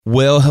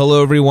Well,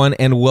 hello everyone,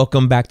 and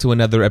welcome back to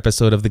another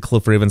episode of the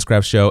Cliff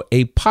Ravenscraft Show,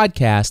 a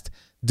podcast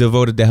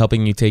devoted to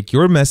helping you take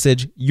your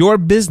message, your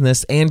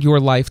business, and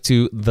your life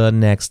to the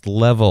next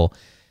level.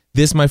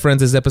 This, my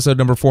friends, is episode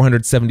number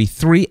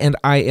 473, and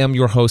I am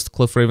your host,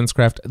 Cliff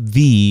Ravenscraft,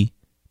 the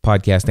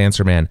podcast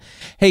answer man.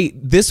 Hey,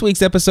 this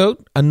week's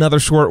episode, another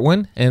short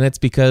one, and it's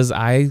because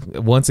I,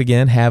 once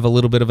again, have a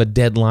little bit of a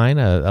deadline,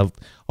 a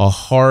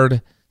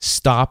hard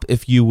stop,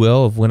 if you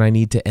will, of when I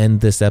need to end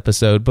this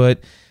episode,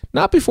 but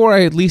not before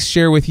I at least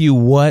share with you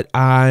what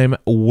I'm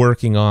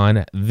working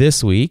on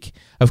this week.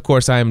 Of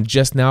course, I'm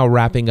just now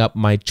wrapping up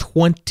my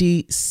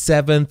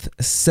 27th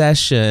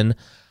session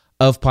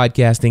of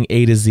Podcasting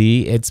A to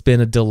Z. It's been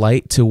a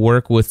delight to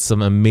work with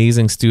some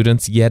amazing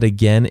students yet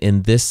again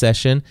in this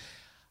session.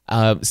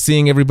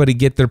 Seeing everybody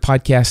get their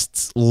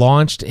podcasts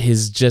launched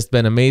has just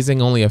been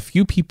amazing. Only a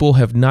few people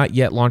have not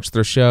yet launched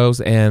their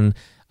shows, and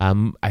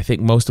I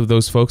think most of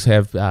those folks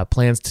have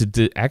plans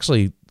to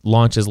actually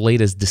launch as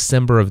late as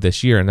December of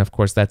this year. And of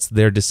course, that's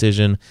their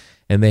decision.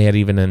 And they had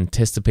even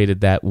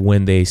anticipated that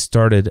when they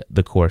started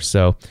the course.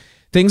 So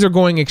things are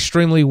going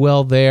extremely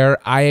well there.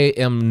 I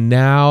am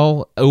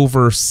now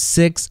over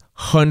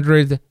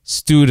 600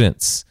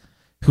 students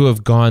who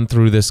have gone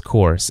through this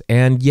course.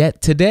 And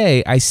yet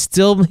today, I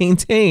still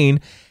maintain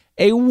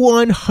a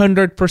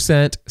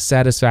 100%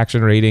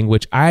 satisfaction rating,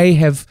 which I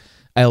have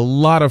a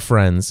lot of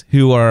friends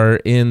who are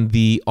in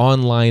the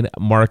online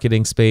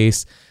marketing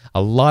space,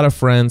 a lot of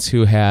friends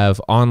who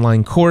have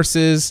online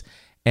courses,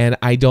 and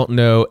I don't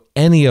know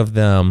any of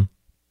them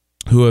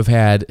who have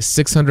had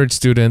 600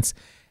 students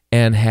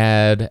and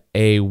had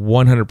a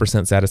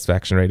 100%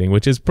 satisfaction rating,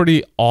 which is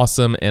pretty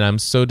awesome, and I'm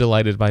so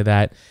delighted by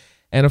that.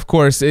 And of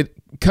course, it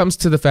comes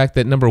to the fact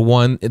that, number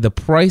one, the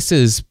price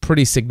is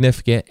pretty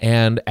significant,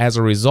 and as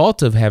a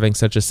result of having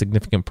such a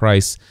significant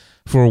price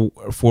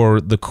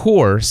for the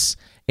course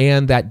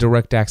and that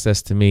direct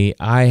access to me,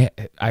 I'm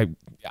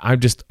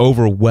just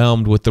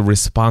overwhelmed with the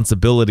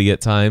responsibility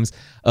at times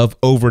of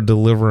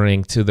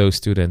over-delivering to those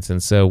students.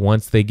 And so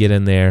once they get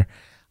in there,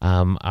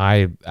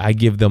 I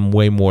give them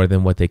way more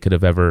than what they could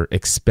have ever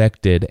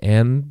expected.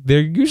 And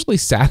they're usually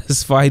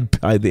satisfied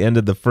by the end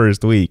of the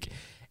first week.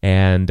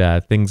 And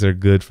things are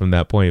good from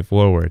that point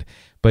forward.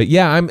 But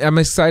yeah, I'm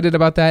excited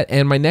about that.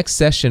 And my next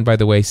session, by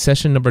the way,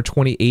 session number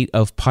 28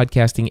 of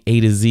Podcasting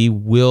A to Z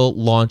will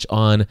launch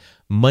on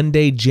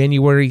Monday,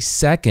 January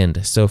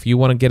 2nd. So if you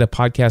want to get a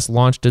podcast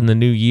launched in the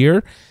new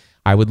year,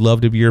 I would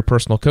love to be your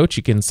personal coach.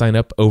 You can sign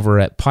up over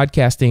at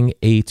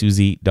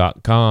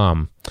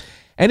podcastingatoz.com.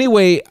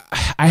 Anyway,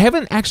 I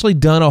haven't actually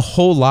done a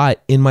whole lot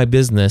in my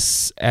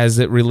business as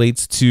it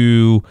relates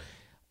to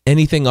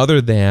anything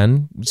other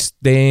than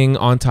staying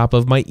on top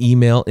of my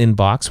email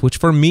inbox, which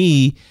for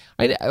me,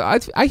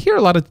 I hear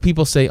a lot of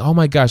people say, oh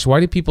my gosh, why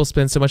do people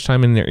spend so much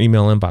time in their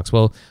email inbox?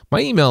 Well,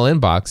 my email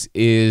inbox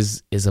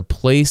is a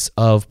place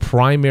of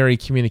primary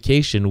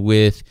communication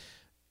with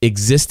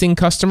existing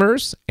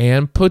customers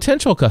and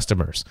potential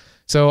customers.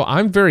 So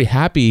I'm very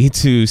happy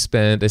to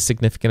spend a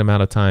significant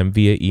amount of time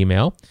via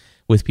email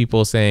with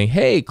people saying,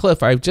 hey,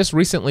 Cliff, I've just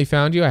recently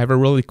found you. I have a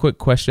really quick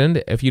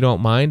question, if you don't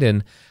mind,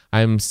 and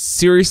I'm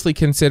seriously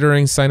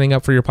considering signing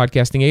up for your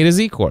Podcasting A to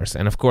Z course.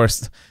 And of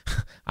course,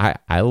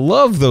 I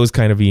love those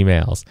kind of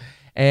emails.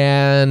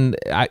 And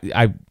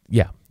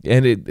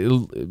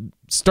it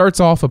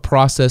starts off a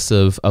process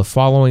of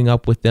following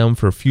up with them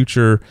for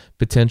future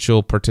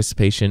potential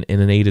participation in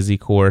an A to Z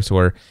course,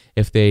 or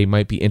if they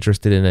might be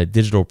interested in a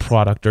digital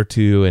product or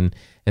two and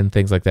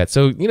things like that.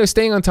 So,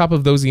 staying on top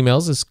of those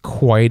emails is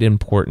quite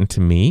important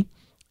to me.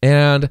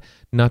 And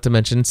not to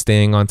mention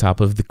staying on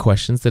top of the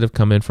questions that have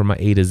come in from my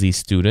A to Z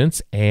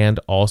students, and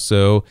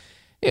also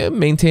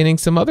maintaining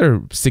some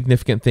other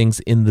significant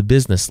things in the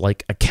business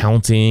like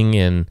accounting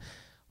and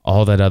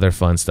all that other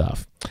fun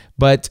stuff.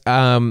 But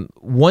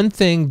one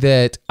thing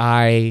that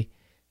I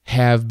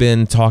have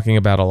been talking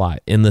about a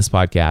lot in this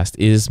podcast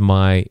is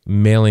my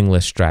mailing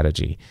list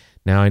strategy.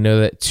 Now, I know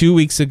that 2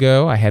 weeks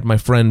ago, I had my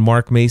friend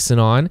Mark Mason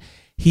on.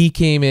 He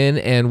came in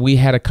and we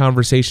had a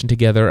conversation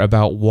together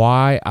about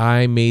why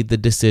I made the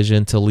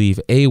decision to leave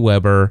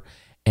Aweber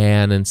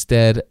and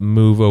instead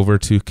move over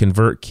to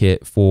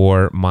ConvertKit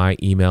for my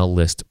email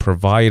list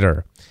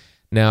provider.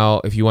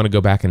 Now, if you want to go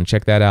back and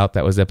check that out,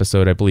 that was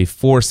episode, I believe,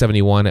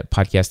 471 at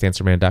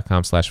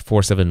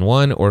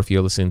podcastanswerman.com/471, or if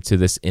you're listening to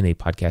this in a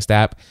podcast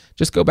app,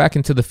 just go back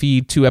into the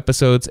feed, 2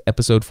 episodes,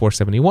 episode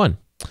 471.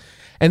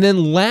 And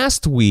then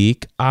last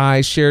week,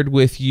 I shared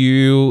with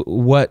you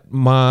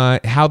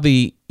how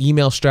the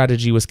email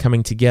strategy was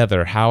coming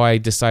together, how I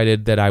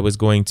decided that I was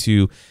going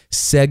to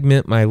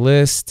segment my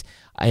list,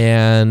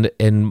 and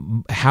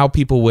how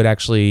people would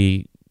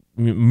actually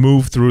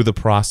move through the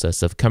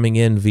process of coming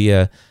in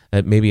via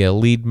maybe a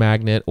lead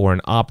magnet or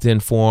an opt-in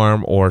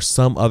form or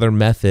some other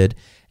method,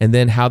 and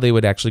then how they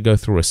would actually go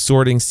through a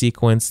sorting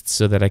sequence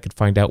so that I could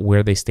find out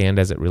where they stand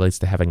as it relates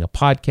to having a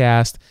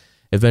podcast,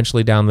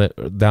 eventually down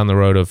the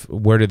road of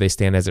where do they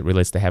stand as it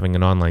relates to having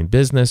an online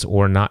business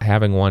or not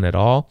having one at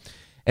all.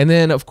 And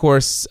then, of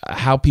course,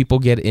 how people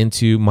get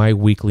into my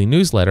weekly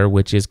newsletter,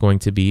 which is going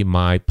to be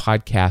my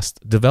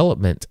podcast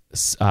development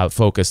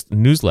focused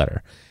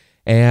newsletter.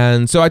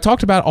 And so I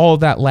talked about all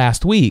of that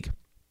last week.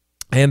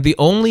 And the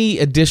only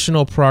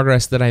additional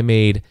progress that I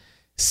made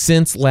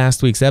since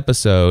last week's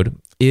episode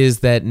is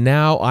that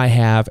now I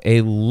have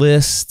a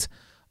list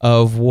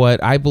of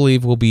what I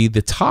believe will be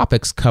the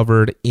topics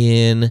covered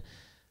in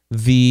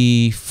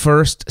the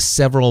first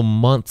several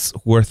months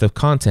worth of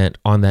content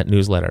on that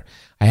newsletter.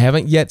 I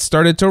haven't yet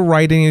started to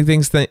write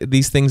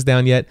these things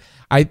down yet.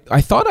 I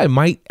thought I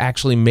might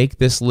actually make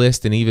this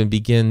list and even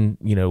begin,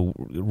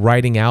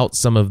 writing out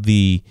some of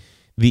the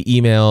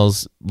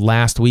emails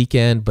last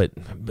weekend, but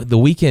the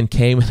weekend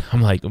came and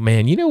I'm like,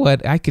 man, you know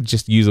what? I could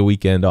just use a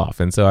weekend off.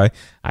 And so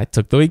I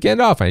took the weekend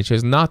off. I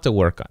chose not to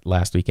work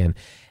last weekend.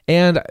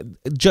 And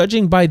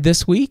judging by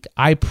this week,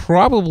 I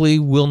probably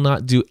will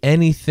not do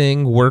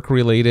anything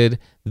work-related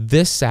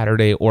this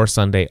Saturday or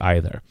Sunday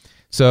either.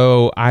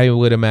 So I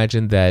would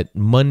imagine that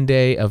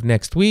Monday of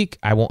next week,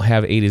 I won't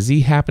have A to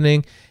Z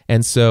happening,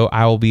 and so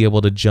I will be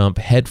able to jump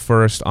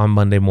headfirst on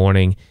Monday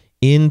morning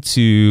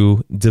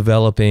into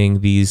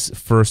developing these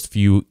first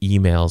few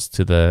emails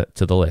to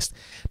the list.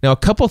 Now, a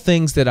couple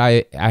things that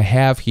I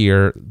have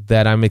here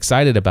that I'm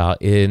excited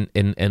about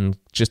and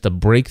just a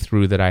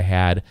breakthrough that I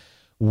had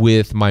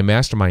with my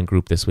mastermind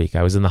group this week.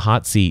 I was in the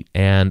hot seat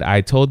and I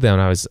told them,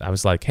 I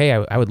was like, hey,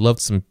 I would love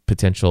some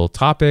potential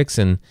topics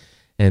and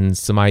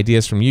some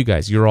ideas from you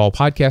guys. You're all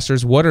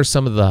podcasters. What are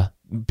some of the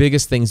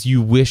biggest things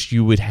you wish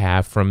you would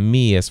have from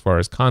me as far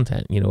as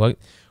content?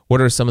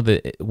 What's some of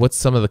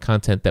the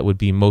content that would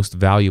be most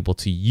valuable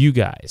to you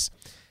guys?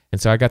 And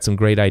so I got some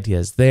great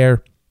ideas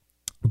there.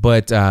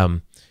 But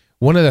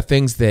one of the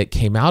things that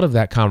came out of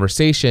that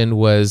conversation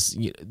was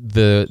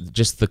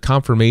the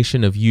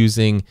confirmation of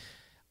using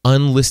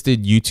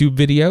unlisted YouTube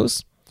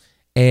videos.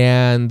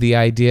 And the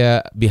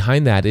idea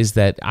behind that is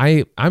that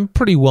I'm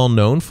pretty well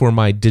known for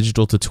my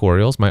digital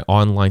tutorials, my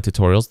online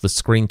tutorials, the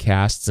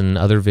screencasts and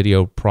other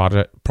video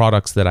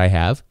products that I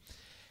have.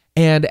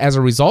 And as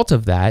a result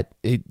of that,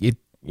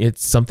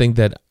 it's something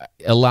that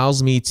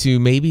allows me to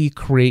maybe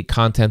create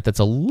content that's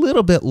a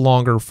little bit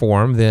longer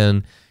form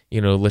than,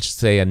 let's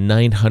say a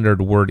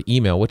 900-word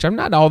email, which I'm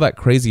not all that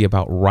crazy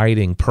about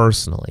writing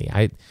personally.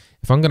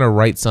 If I'm going to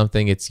write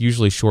something, it's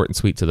usually short and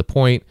sweet to the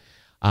point.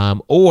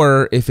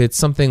 Or if it's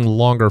something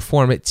longer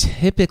form, it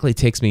typically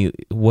takes me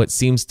what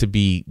seems to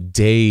be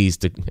days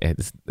to.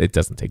 It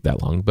doesn't take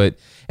that long,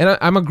 and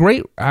I'm a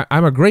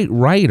great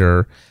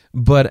writer,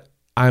 but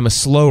I'm a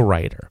slow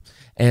writer,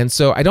 and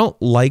so I don't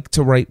like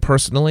to write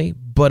personally,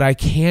 but I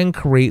can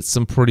create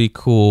some pretty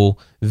cool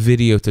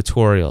video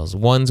tutorials.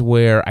 Ones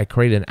where I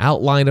create an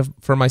outline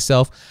for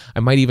myself.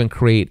 I might even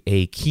create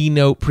a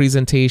keynote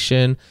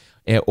presentation.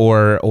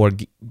 Or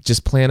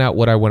just plan out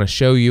what I want to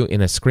show you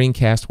in a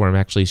screencast where I'm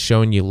actually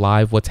showing you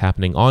live what's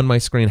happening on my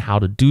screen, how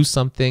to do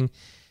something,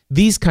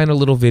 these kind of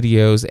little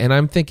videos. And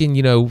I'm thinking,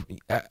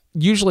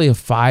 usually a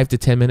 5 to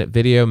 10 minute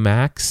video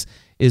max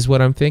is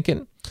what I'm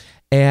thinking.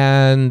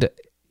 And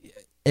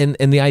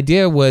the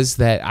idea was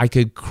that I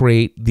could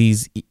create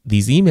these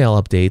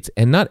email updates,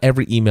 and not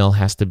every email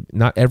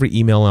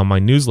on my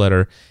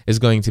newsletter is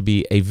going to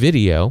be a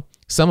video.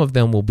 Some of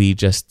them will be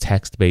just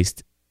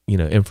text-based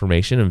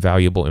information and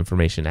valuable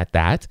information at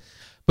that.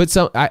 But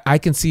so I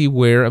can see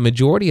where a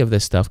majority of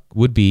this stuff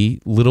would be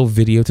little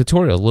video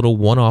tutorials, little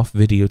one-off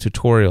video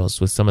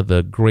tutorials with some of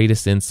the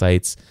greatest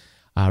insights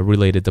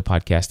related to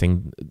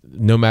podcasting.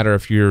 No matter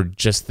if you're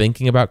just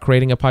thinking about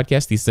creating a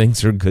podcast, these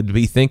things are good to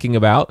be thinking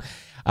about.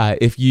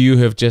 If you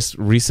have just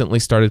recently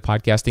started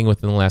podcasting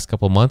within the last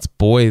couple of months,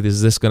 boy,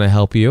 is this going to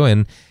help you.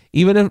 And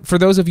even for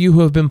those of you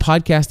who have been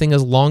podcasting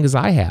as long as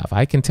I have,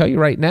 I can tell you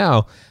right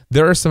now,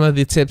 there are some of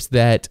the tips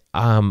that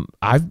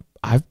I've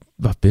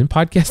been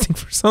podcasting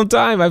for some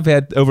time. I've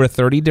had over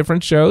 30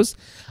 different shows.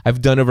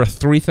 I've done over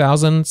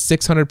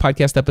 3,600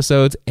 podcast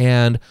episodes,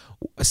 and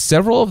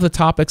several of the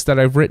topics that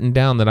I've written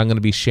down that I'm going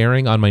to be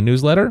sharing on my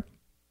newsletter,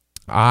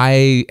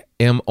 I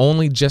am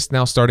only just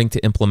now starting to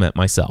implement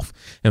myself.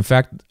 In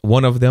fact,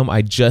 one of them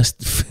I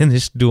just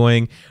finished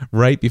doing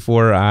right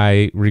before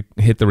I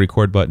hit the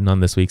record button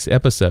on this week's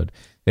episode.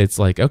 It's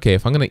like, okay,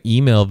 if I'm going to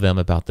email them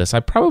about this, I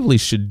probably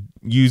should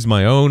use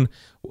my own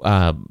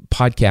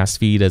podcast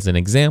feed as an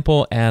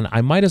example, and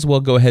I might as well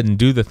go ahead and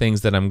do the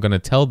things that I'm going to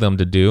tell them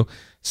to do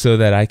so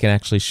that I can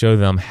actually show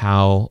them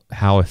how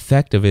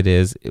effective it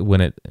is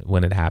when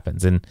it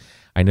happens. And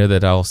I know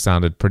that all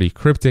sounded pretty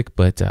cryptic,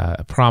 but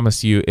I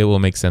promise you it will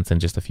make sense in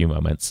just a few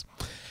moments.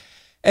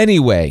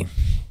 Anyway,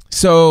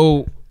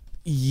 so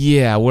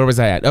yeah, where was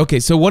I at? Okay,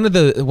 so one of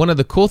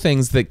the cool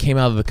things that came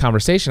out of the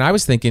conversation, I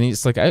was thinking,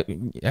 it's like,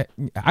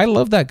 I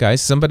love that,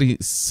 guys. Somebody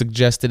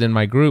suggested in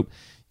my group,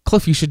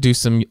 Cliff, you should do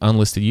some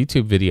unlisted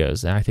YouTube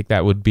videos. And I think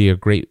that would be a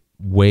great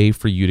way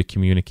for you to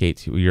communicate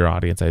to your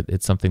audience.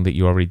 It's something that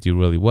you already do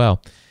really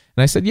well.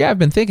 And I said, yeah, I've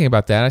been thinking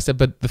about that. I said,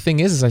 but the thing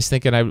is I was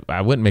thinking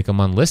I wouldn't make them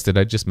unlisted.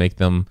 I'd just make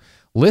them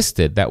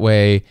listed. That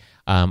way,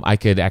 I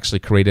could actually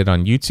create it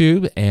on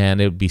YouTube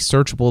and it would be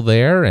searchable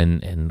there,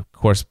 and of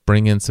course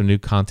bring in some new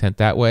content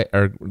that way,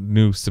 or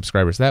new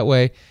subscribers that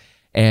way.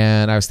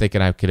 And I was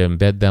thinking I could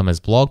embed them as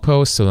blog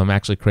posts, so I'm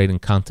actually creating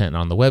content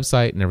on the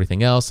website and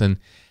everything else. And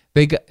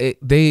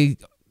they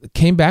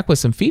came back with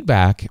some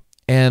feedback,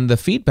 and the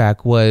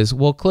feedback was,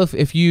 well, Cliff,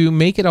 if you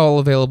make it all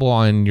available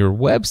on your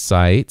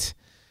website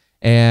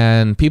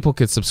and people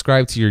could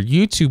subscribe to your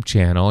YouTube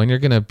channel, and you're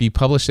going to be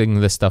publishing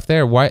this stuff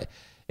there,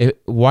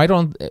 why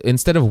don't,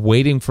 instead of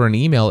waiting for an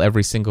email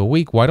every single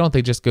week, why don't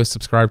they just go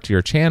subscribe to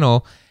your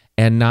channel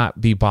and not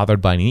be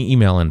bothered by an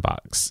email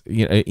inbox?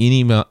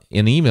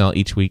 An email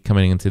each week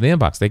coming into the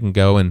inbox. They can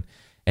go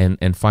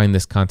and find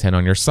this content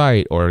on your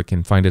site, or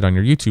can find it on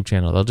your YouTube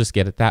channel. They'll just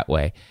get it that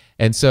way.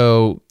 And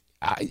so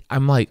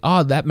I'm like,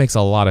 oh, that makes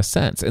a lot of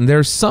sense. And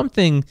there's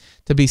something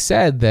to be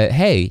said that,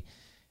 hey,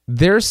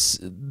 there's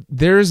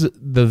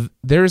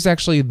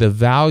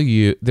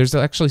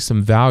actually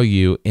some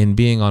value in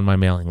being on my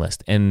mailing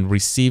list and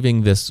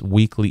receiving this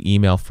weekly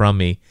email from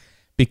me,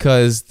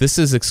 because this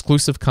is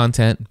exclusive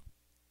content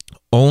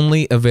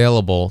only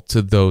available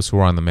to those who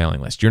are on the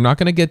mailing list. You're not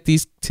going to get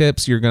these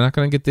tips. You're not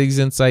going to get these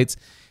insights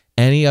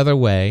any other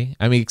way.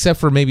 I mean, except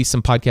for maybe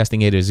some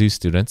Podcasting A to Z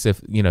students,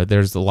 if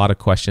there's a lot of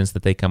questions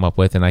that they come up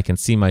with, and I can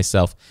see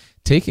myself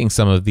taking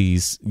some of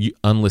these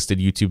unlisted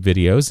YouTube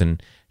videos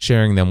and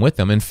sharing them with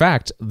them. In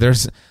fact,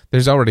 there's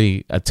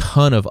already a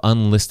ton of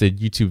unlisted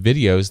YouTube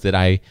videos that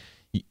I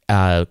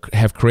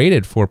have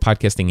created for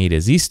Podcasting A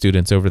to Z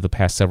students over the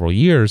past several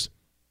years,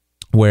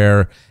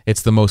 where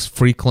it's the most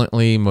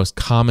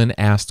common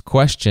asked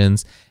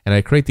questions, and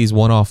I create these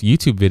one-off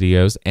YouTube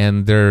videos,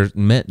 and they're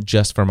meant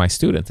just for my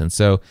students. And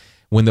so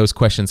when those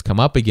questions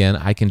come up again,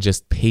 I can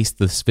just paste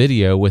this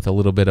video with a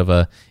little bit of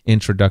a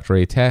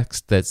introductory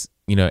text that's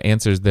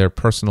answers their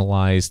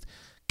personalized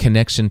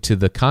connection to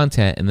the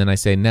content. And then I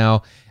say,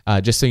 now,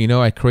 just so you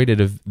know, I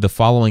created the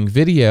following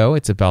video.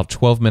 It's about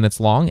 12 minutes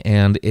long,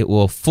 and it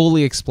will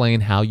fully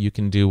explain how you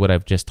can do what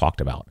I've just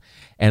talked about.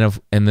 And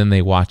then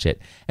they watch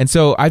it. And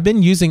so I've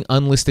been using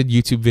unlisted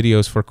YouTube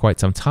videos for quite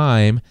some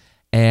time,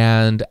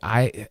 and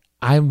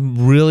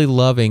I'm really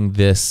loving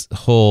this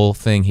whole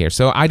thing here.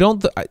 So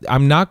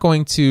I'm not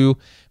going to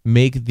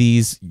make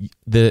these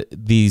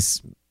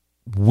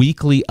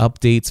weekly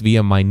updates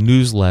via my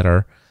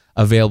newsletter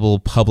available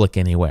public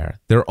anywhere.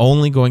 They're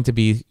only going to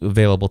be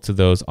available to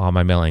those on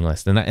my mailing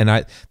list.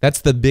 And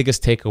that's the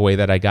biggest takeaway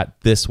that I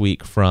got this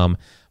week from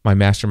my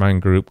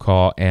mastermind group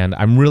call, and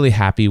I'm really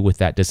happy with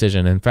that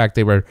decision. In fact,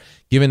 they were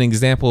giving an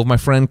example of my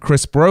friend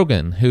Chris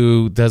Brogan,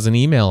 who does an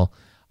email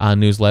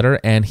newsletter,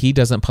 and he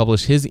doesn't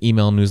publish his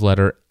email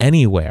newsletter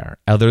anywhere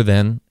other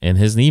than in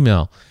his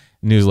email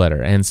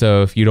newsletter. And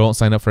so if you don't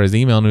sign up for his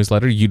email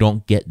newsletter, you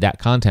don't get that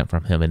content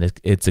from him. And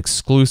it's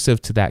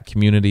exclusive to that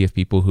community of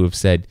people who have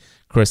said,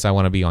 Chris, I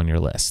want to be on your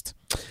list.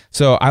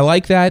 So I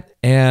like that,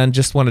 and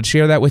just wanted to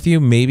share that with you.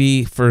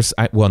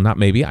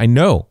 I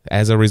know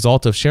as a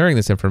result of sharing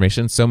this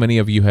information, so many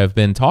of you have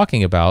been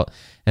talking about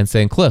and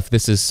saying, Cliff,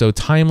 this is so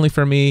timely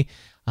for me.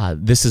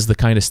 This is the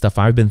kind of stuff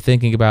I've been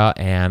thinking about,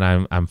 and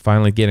I'm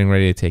finally getting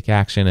ready to take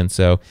action. And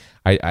so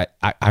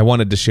I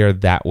wanted to share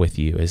that with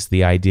you, is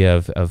the idea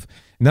of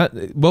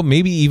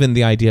maybe even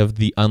the idea of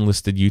the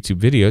unlisted YouTube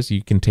videos.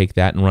 You can take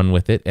that and run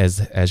with it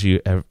as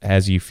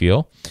you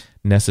feel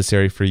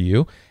necessary for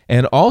you,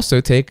 and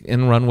also take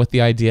and run with the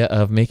idea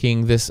of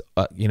making this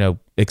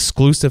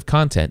exclusive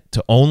content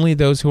to only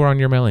those who are on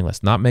your mailing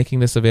list, not making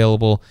this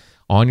available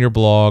on your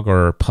blog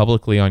or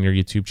publicly on your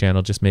YouTube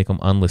channel. Just make them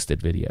unlisted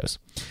videos.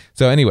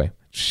 So anyway,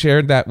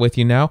 shared that with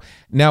you now.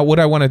 Now what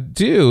I want to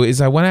do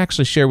is I want to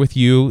actually share with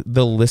you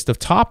the list of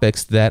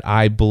topics that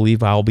I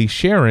believe I'll be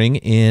sharing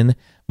in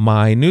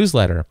my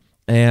newsletter.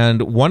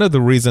 And one of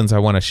the reasons I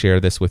want to share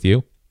this with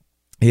you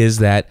is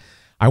that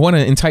I want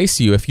to entice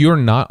you. If you're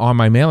not on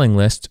my mailing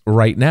list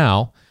right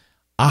now,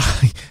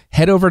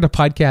 head over to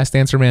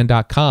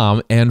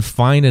podcastanswerman.com and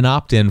find an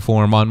opt-in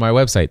form on my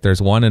website.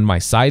 There's one in my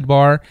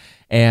sidebar,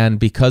 and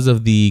because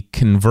of the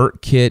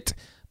ConvertKit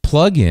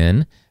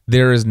plugin,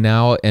 there is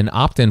now an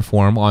opt-in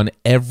form on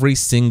every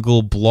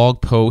single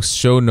blog post,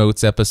 show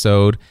notes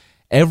episode.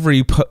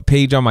 Every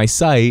page on my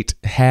site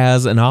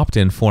has an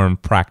opt-in form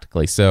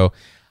practically. So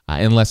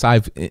unless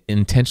I've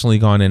intentionally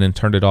gone in and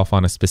turned it off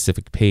on a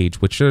specific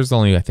page, which there's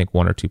only, I think,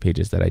 1 or 2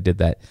 pages that I did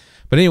that.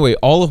 But anyway,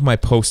 all of my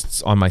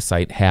posts on my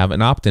site have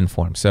an opt-in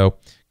form. So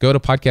go to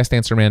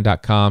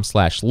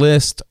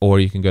podcastanswerman.com/list, or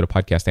you can go to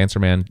Podcast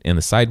Answerman in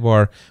the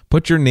sidebar,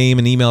 put your name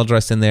and email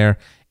address in there.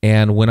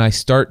 And when I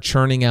start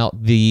churning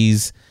out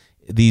these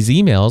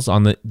emails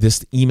on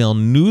this email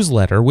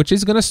newsletter, which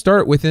is going to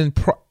start within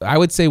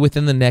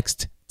the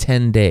next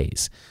 10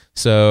 days.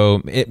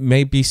 So it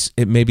may be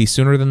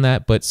sooner than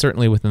that, but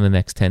certainly within the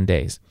next 10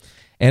 days.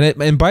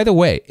 And by the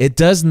way, it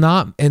does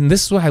not, and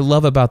this is what I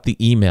love about the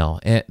email,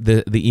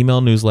 the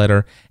email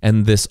newsletter,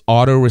 and this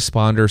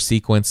autoresponder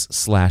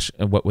sequence /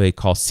 what they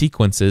call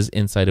sequences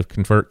inside of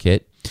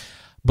ConvertKit.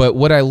 But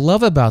what I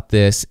love about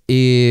this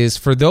is,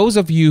 for those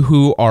of you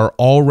who are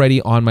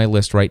already on my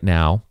list right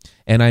now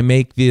and I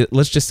make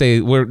let's just say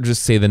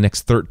the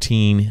next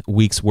 13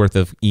 weeks worth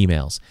of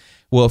emails.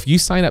 Well, if you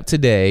sign up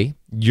today,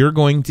 you're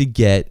going to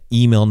get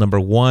email number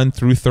 1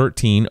 through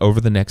 13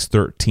 over the next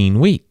 13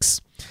 weeks.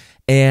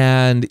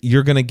 And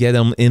you're going to get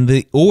them in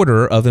the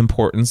order of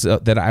importance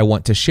that I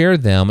want to share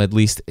them, at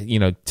least,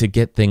 to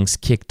get things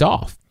kicked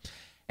off.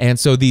 And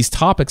so these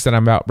topics that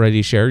I'm about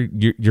ready to share,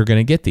 you're going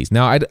to get these.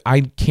 Now,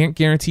 I can't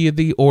guarantee you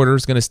the order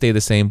is going to stay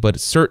the same, but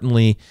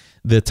certainly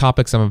the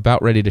topics I'm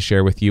about ready to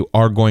share with you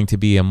are going to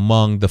be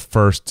among the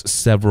first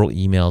several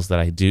emails that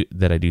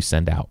I do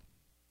send out.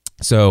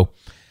 So,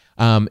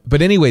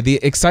 but anyway, the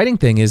exciting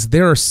thing is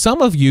there are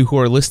some of you who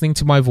are listening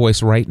to my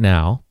voice right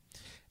now,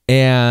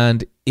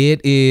 and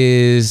it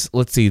is,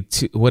 let's see,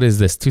 what is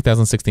this,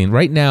 2016?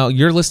 Right now,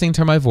 you're listening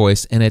to my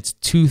voice, and it's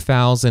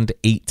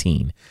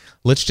 2018.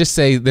 Let's just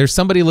say there's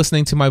somebody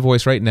listening to my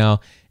voice right now,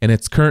 and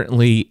it's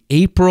currently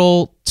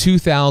April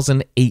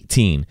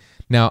 2018.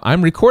 Now,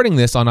 I'm recording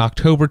this on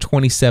October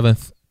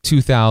 27th,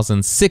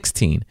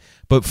 2016.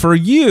 But for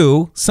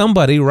you,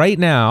 somebody right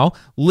now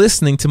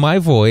listening to my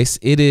voice,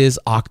 it is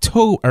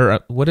October,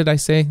 what did I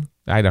say?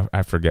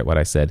 I forget what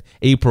I said.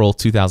 April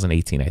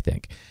 2018, I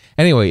think.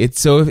 Anyway,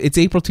 it's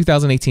April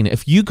 2018.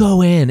 If you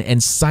go in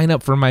and sign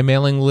up for my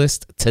mailing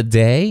list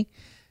today,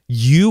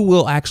 you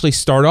will actually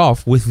start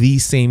off with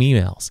these same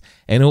emails,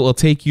 and it will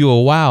take you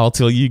a while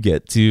till you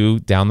get to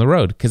down the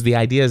road, because the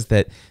idea is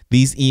that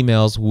these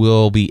emails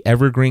will be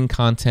evergreen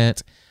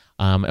content.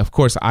 Of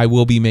course, I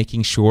will be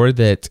making sure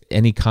that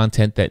any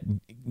content that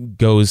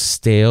goes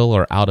stale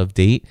or out of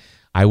date,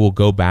 I will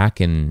go back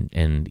and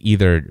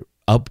either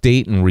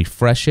update and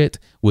refresh it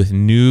with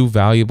new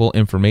valuable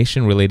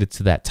information related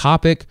to that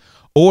topic,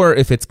 or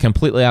if it's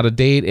completely out of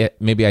date,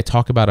 maybe I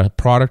talk about a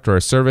product or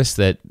a service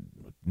that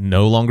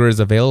no longer is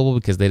available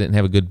because they didn't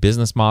have a good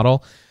business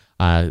model.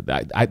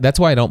 That's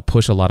why I don't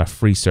push a lot of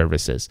free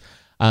services.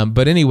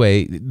 But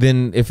anyway,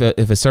 then if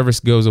a service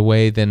goes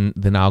away,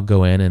 then I'll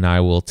go in and I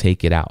will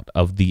take it out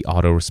of the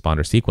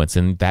autoresponder sequence,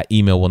 and that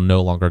email will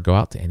no longer go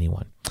out to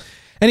anyone.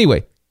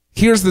 Anyway,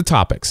 here's the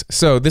topics.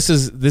 So this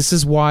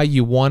is why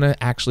you want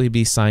to actually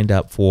be signed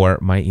up for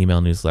my email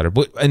newsletter.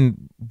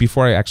 And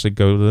before I actually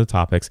go to the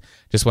topics,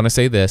 just want to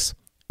say this.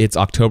 It's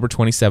October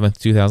 27th,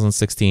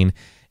 2016.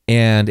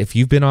 And if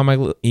you've been on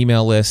my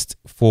email list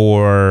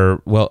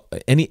for,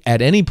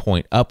 at any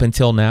point up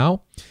until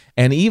now,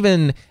 and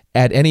even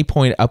at any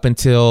point up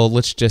until,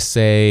 let's just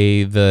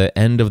say, the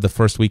end of the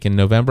first week in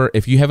November,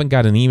 if you haven't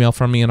got an email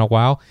from me in a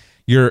while,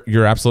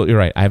 you're absolutely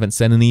right. I haven't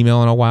sent an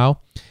email in a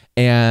while,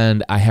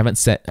 and I haven't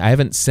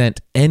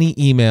sent any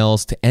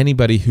emails to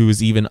anybody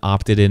who's even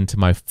opted into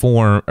my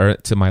form or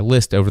to my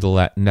list over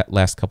the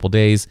last couple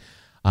days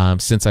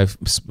since I've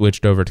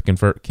switched over to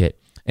ConvertKit.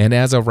 And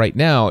as of right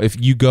now, if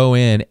you go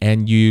in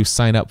and you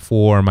sign up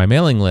for my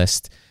mailing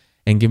list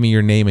and give me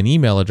your name and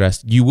email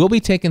address, you will be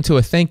taken to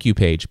a thank you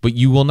page, but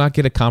you will not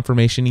get a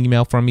confirmation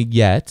email from me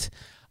yet,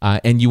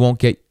 and you won't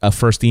get a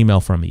first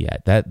email from me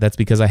yet. That's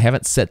because I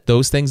haven't set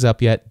those things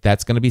up yet.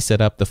 That's going to be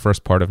set up the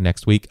first part of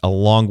next week,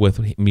 along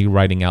with me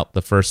writing out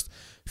the first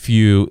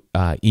few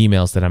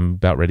emails that I'm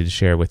about ready to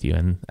share with you.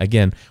 And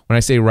again, when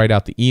I say write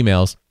out the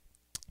emails,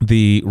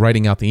 the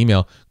writing out the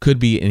email could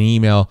be an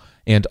email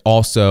and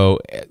also,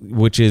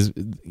 which is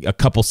a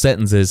couple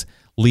sentences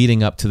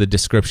leading up to the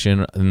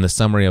description and the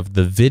summary of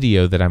the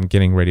video that I'm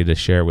getting ready to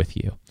share with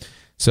you.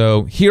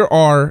 So here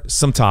are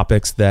some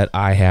topics that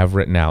I have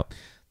written out.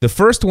 The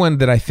first one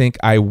that I think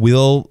I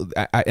will,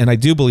 and I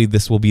do believe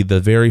this will be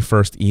the very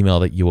first email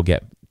that you will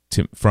get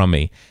from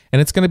me.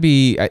 And it's going to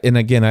be, and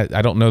again,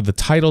 I don't know if the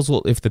titles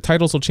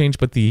will change,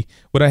 but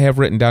what I have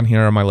written down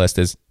here on my list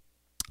is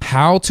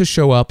how to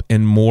show up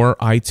in more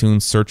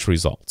iTunes search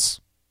results.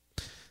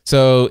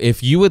 So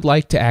if you would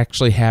like to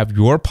actually have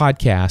your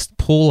podcast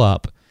pull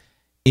up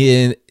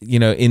in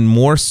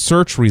more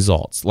search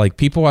results, like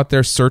people out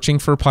there searching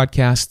for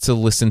podcasts to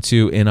listen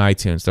to in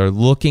iTunes, they're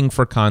looking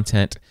for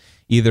content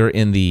either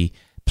in the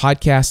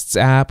podcasts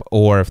app,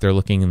 or if they're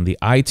looking in the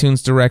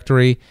iTunes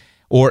directory,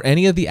 or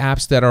any of the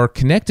apps that are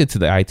connected to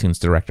the iTunes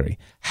directory.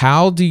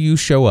 How do you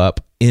show up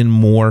in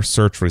more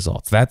search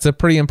results? That's a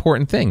pretty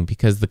important thing,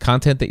 because the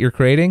content that you're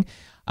creating,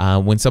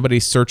 when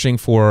somebody's searching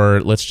for,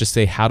 let's just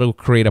say, how to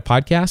create a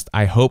podcast,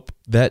 I hope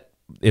that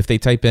if they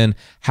type in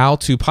how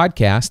to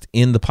podcast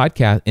in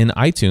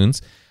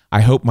iTunes,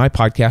 I hope my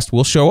podcast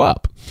will show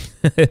up.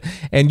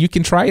 And you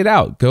can try it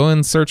out. Go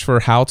and search for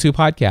how to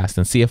podcast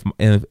and see if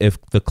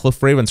the Cliff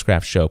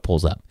Ravenscraft show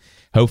pulls up.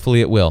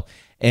 Hopefully it will.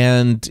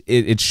 And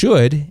it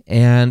should.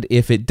 And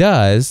if it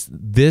does,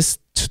 this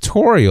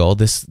tutorial,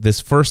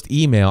 this first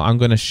email, I'm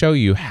going to show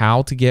you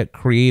how to get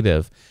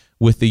creative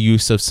with the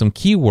use of some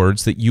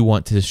keywords that you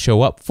want to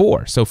show up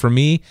for. So for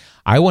me,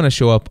 I want to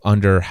show up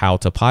under how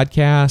to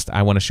podcast.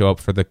 I want to show up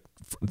for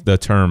the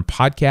term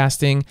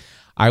podcasting.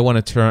 I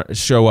want to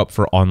show up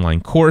for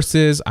online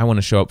courses. I want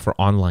to show up for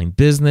online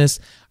business.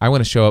 I want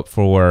to show up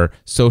for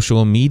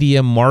social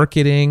media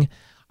marketing.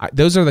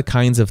 Those are the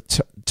kinds of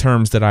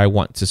terms that I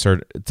want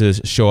to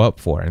show up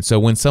for. And so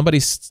when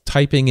somebody's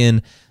typing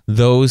in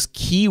those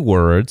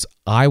keywords,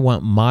 I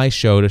want my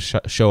show to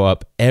show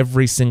up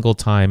every single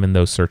time in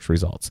those search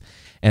results.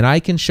 And I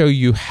can show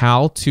you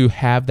how to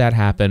have that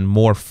happen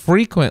more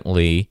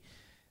frequently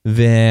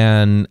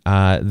than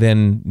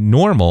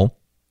normal.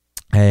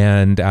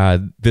 And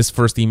this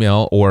first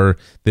email,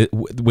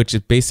 which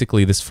is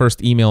basically this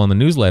first email in the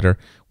newsletter,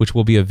 which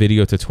will be a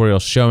video tutorial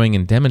showing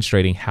and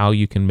demonstrating how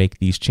you can make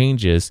these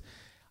changes.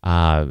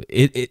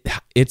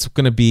 It's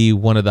going to be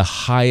one of the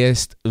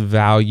highest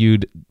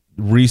valued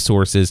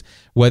resources,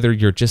 whether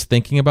you're just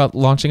thinking about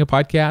launching a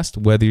podcast,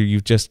 whether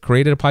you've just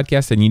created a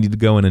podcast and you need to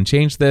go in and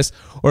change this,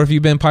 or if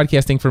you've been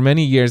podcasting for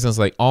many years and it's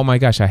like, oh my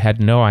gosh, I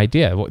had no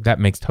idea. Well, that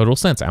makes total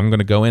sense. I'm going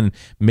to go in and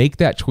make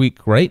that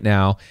tweak right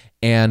now.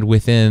 And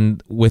within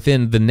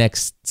the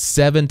next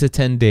 7 to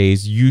 10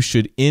 days, you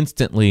should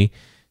instantly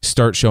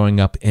start showing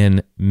up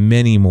in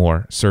many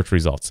more search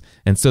results.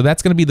 And so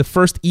that's going to be the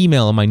first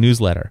email in my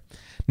newsletter.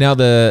 Now,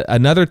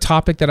 another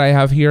topic that I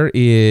have here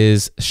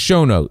is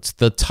show notes.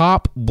 The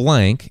top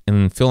blank,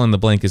 and fill in the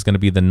blank, is going to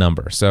be the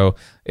number. So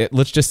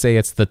let's just say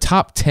it's the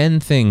top 10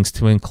 things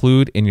to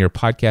include in your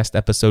podcast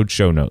episode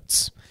show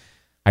notes.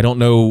 I don't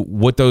know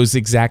what those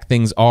exact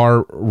things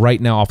are right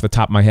now off the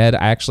top of my head.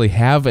 I actually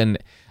have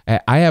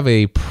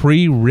a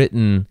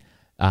pre-written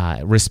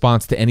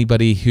response to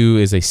anybody who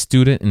is a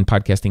student in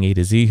Podcasting A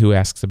to Z who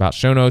asks about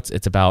show notes.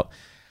 It's about,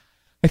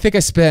 I think I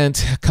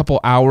spent a couple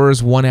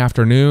hours one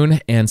afternoon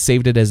and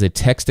saved it as a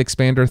text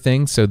expander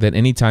thing so that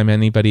anytime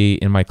anybody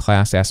in my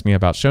class asks me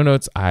about show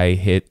notes, I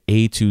hit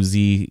A to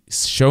Z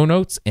show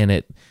notes and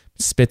it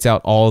spits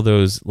out all of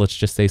those, let's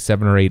just say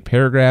 7 or 8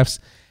 paragraphs,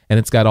 and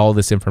it's got all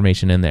this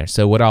information in there.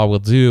 So what I will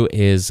do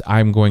is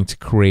I'm going to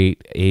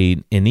create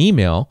an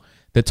email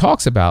that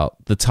talks about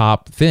the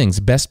top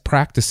things, best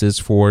practices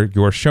for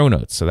your show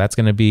notes. So that's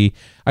going to be,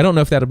 I don't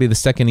know if that'll be the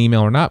second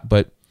email or not,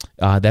 but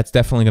that's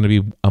definitely going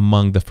to be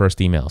among the first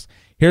emails.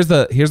 Here's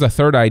the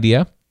third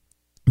idea: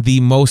 the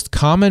most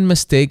common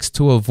mistakes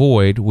to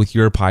avoid with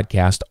your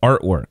podcast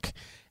artwork.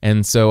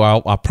 And so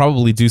I'll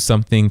probably do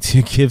something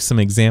to give some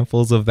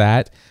examples of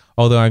that.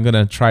 Although I'm going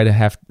to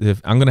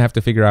have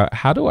to figure out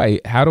how do I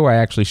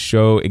actually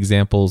show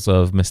examples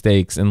of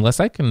mistakes, unless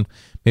I can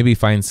maybe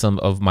find some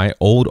of my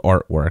old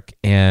artwork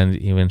and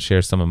even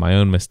share some of my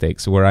own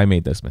mistakes where I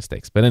made those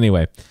mistakes. But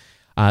anyway,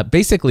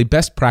 basically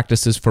best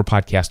practices for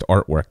podcast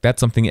artwork. That's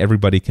something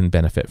everybody can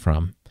benefit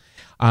from.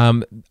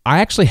 I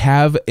actually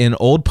have an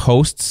old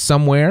post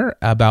somewhere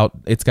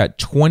it's got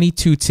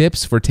 22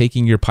 tips for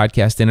taking your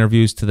podcast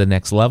interviews to the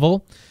next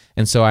level.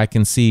 And so I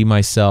can see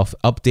myself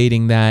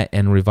updating that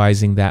and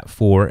revising that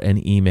for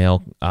an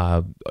email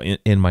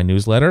in my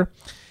newsletter.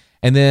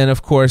 And then,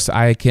 of course,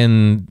 I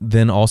can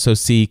then also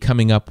see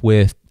coming up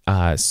with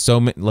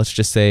let's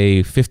just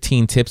say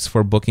 15 tips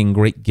for booking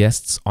great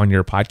guests on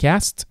your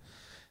podcast.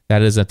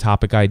 That is a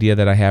topic idea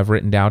that I have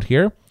written down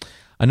here.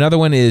 Another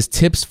one is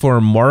tips for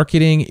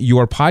marketing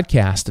your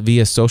podcast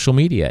via social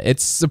media.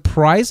 It's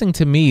surprising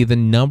to me the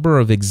number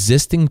of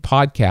existing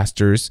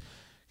podcasters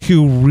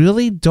who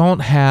really don't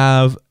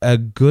have a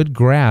good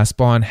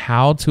grasp on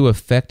how to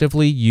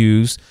effectively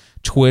use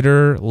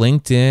Twitter,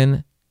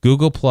 LinkedIn,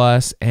 Google+,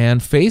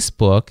 and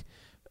Facebook,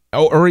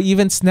 or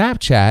even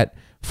Snapchat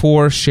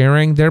for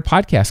sharing their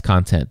podcast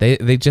content.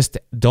 They just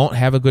don't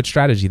have a good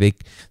strategy. They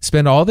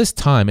spend all this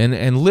time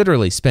and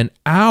literally spend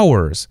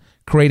hours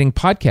creating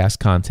podcast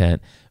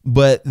content,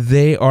 but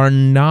they are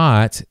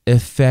not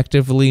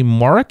effectively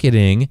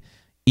marketing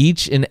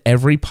each and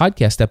every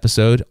podcast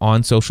episode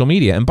on social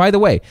media. And by the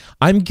way,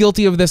 I'm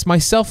guilty of this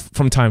myself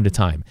from time to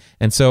time.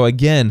 And so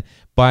again,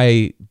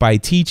 by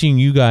teaching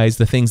you guys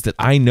the things that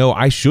I know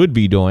I should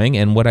be doing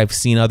and what I've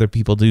seen other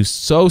people do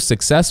so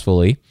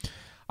successfully,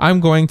 I'm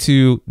going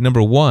to,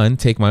 number one,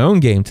 take my own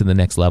game to the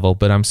next level,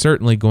 but I'm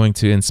certainly going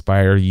to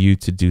inspire you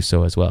to do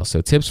so as well.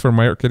 So tips for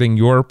marketing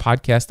your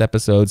podcast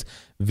episodes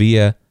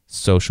via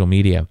social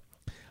media.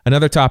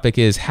 Another topic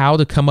is how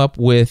to come up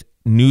with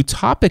new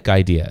topic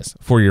ideas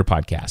for your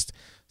podcast.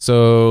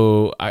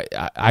 So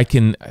I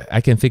can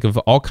think of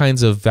all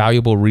kinds of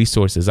valuable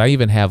resources. I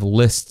even have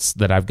lists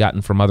that I've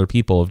gotten from other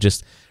people of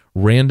just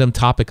random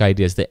topic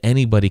ideas that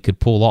anybody could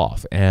pull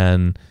off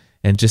and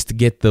just to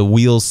get the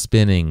wheels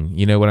spinning,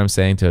 you know what I'm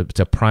saying,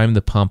 to prime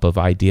the pump of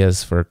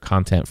ideas for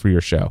content for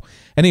your show.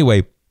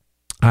 Anyway,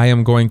 I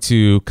am going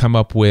to come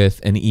up with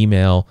an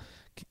email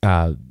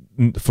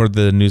for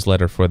the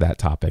newsletter for that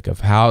topic of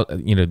how,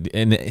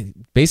 and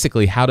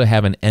basically how to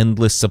have an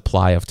endless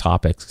supply of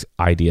topics,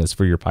 ideas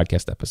for your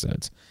podcast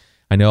episodes.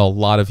 I know a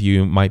lot of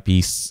you might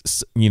be,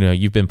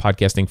 you've been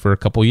podcasting for a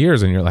couple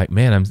years and you're like,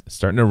 man, I'm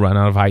starting to run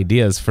out of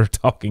ideas for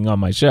talking on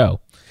my show.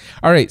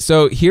 All right,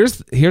 so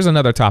here's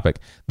another topic: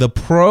 the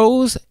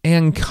pros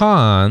and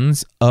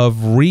cons of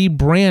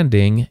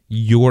rebranding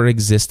your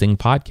existing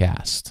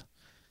podcast.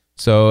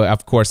 So,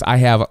 of course, I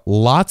have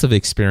lots of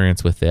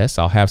experience with this.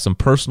 I'll have some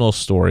personal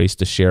stories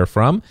to share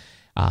from,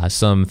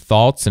 some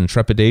thoughts and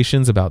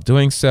trepidations about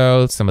doing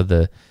so, some of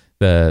the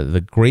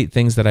great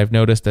things that I've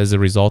noticed as a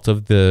result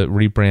of the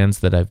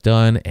rebrands that I've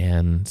done,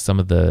 and some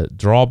of the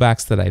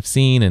drawbacks that I've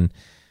seen. And,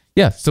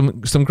 yeah,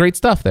 some great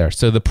stuff there.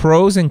 So the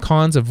pros and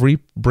cons of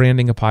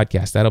rebranding a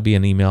podcast, that'll be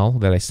an email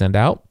that I send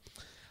out.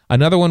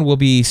 Another one will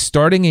be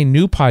starting a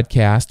new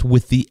podcast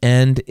with the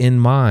end in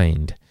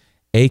mind,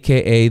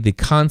 aka the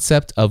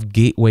concept of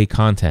gateway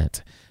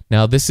content.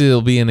 Now, this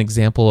will be an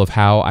example of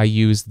how I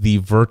use the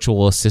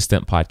Virtual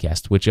Assistant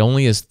podcast, which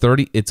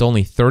it's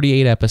only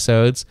 38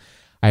 episodes.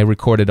 I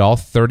recorded all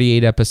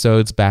 38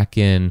 episodes back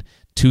in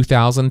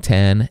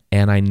 2010,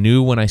 and I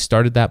knew when I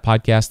started that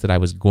podcast that I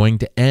was going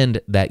to end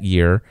that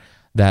year,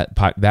 that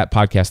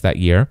podcast that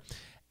year.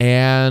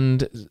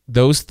 And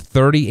those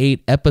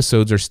 38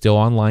 episodes are still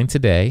online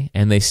today,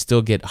 and they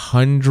still get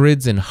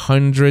hundreds and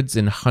hundreds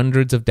and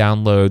hundreds of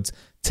downloads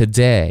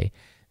today.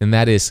 And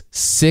that is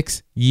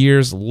 6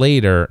 years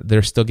later,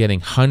 they're still getting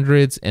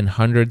hundreds and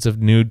hundreds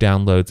of new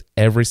downloads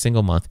every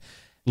single month.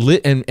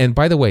 And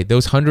by the way,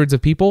 those hundreds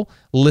of people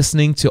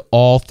listening to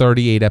all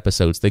 38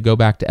 episodes, they go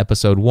back to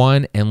episode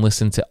 1 and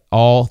listen to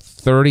all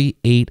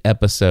 38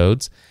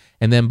 episodes.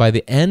 And then by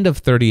the end of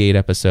 38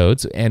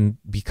 episodes, and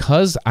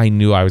because I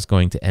knew I was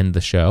going to end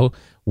the show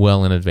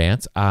well in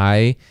advance,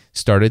 I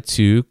started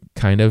to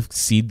kind of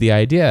seed the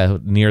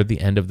idea near the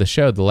end of the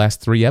show. The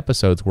last 3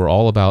 episodes were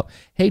all about,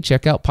 hey,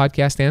 check out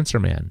Podcast Answer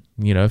Man.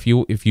 You know, if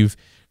you've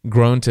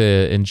grown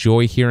to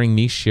enjoy hearing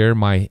me share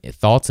my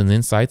thoughts and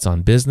insights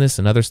on business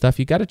and other stuff,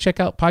 you got to check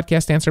out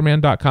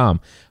podcastanswerman.com.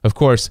 Of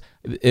course,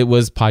 it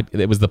was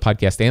the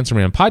Podcast Answer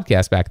Man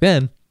podcast back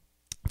then.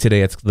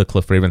 Today, it's the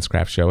Cliff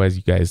Ravenscraft Show, as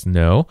you guys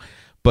know.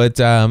 But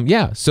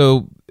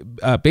so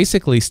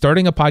basically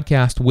starting a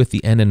podcast with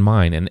the end in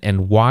mind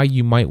and why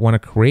you might want to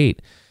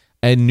create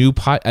a new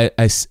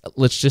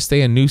let's just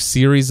say a new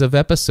series of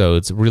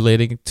episodes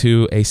relating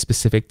to a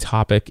specific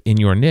topic in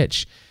your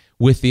niche,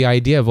 with the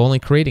idea of only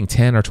creating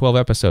 10 or 12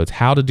 episodes.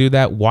 How to do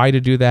that, why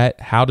to do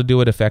that, how to do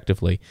it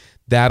effectively.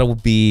 That'll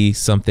be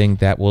something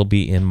that will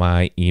be in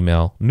my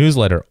email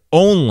newsletter,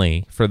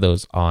 only for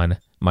those on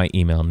my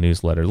email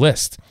newsletter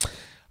list.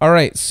 All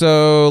right,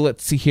 so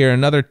let's see here.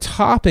 Another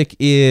topic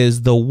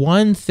is the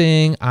one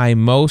thing I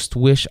most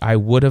wish I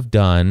would have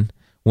done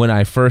when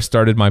I first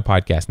started my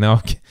podcast.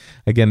 Now,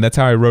 again, that's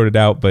how I wrote it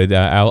out, but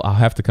I'll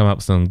have to come up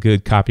with some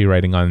good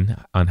copywriting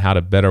on how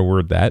to better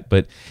word that.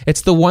 But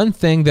it's the one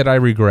thing that I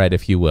regret,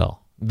 if you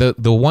will. The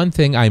one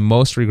thing I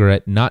most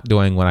regret not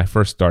doing when I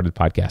first started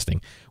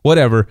podcasting.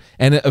 Whatever.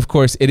 And of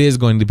course, it is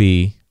going to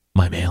be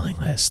my mailing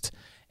list.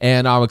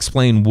 And I'll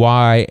explain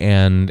why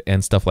and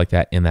stuff like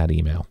that in that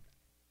email.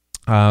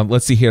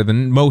 Let's see here. The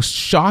most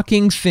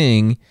shocking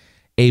thing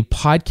a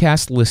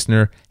podcast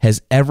listener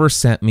has ever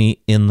sent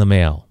me in the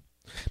mail.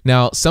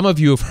 Now, some of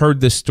you have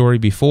heard this story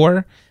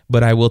before,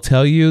 but I will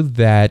tell you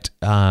that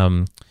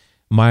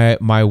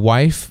my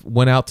wife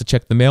went out to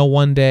check the mail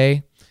one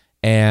day,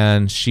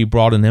 and she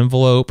brought an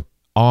envelope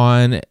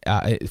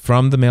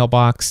from the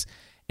mailbox,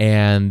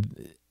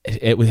 and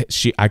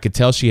I could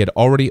tell she had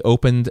already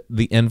opened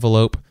the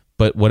envelope,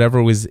 but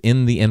whatever was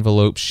in the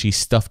envelope, she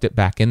stuffed it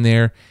back in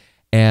there.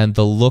 And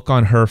the look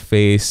on her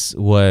face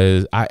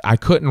was, I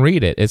couldn't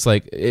read it. It's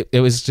like,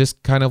 it was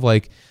just kind of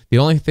like, the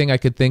only thing I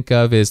could think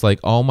of is like,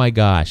 oh my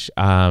gosh.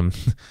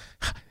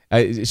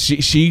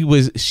 She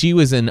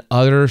was in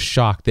utter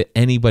shock that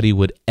anybody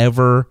would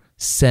ever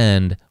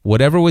send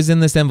whatever was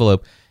in this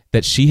envelope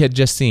that she had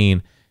just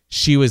seen.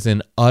 She was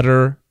in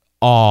utter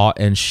awe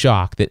and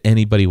shock that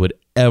anybody would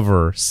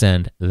ever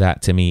send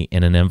that to me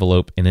in an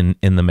envelope in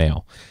the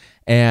mail.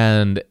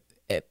 And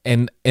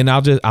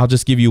I'll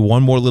just give you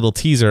one more little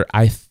teaser.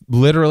 I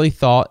literally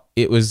thought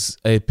it was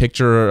a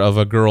picture of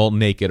a girl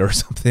naked or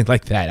something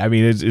like that. I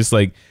mean, it's just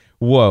like,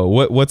 whoa,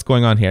 what's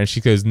going on here? And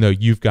she goes, no,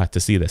 you've got to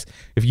see this.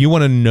 If you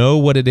want to know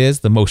what it is,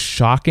 the most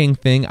shocking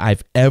thing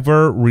I've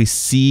ever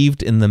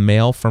received in the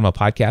mail from a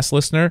podcast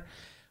listener,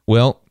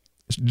 well,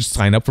 just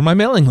sign up for my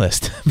mailing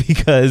list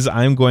because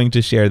I'm going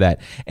to share that.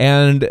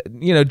 And,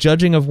 you know,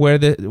 judging of where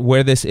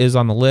this is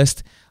on the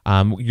list,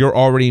 you're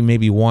already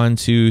maybe 1,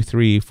 2,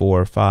 3,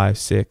 4, 5,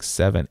 6,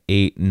 7,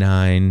 8,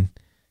 9,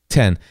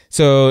 10.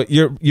 So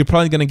you're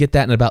probably going to get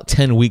that in about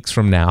 10 weeks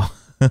from now.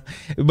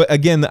 But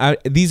again,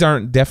 these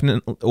aren't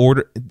definite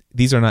order.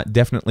 These are not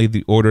definitely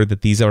the order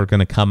that these are going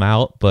to come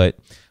out. But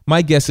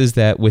my guess is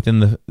that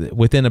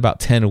within about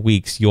 10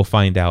 weeks, you'll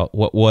find out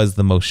what was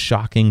the most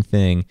shocking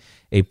thing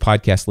a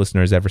podcast listener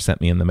has ever sent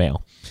me in the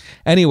mail.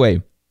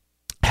 Anyway,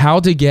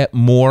 how to get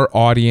more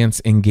audience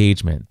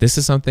engagement. This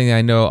is something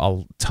I know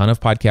a ton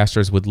of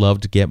podcasters would love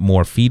to get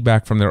more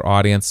feedback from their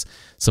audience,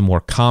 some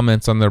more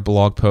comments on their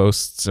blog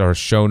posts or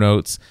show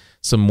notes,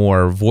 some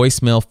more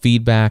voicemail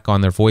feedback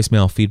on their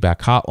voicemail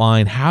feedback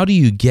hotline. How do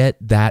you get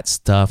that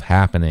stuff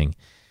happening?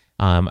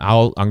 I'm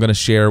going to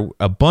share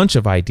a bunch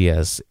of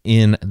ideas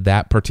in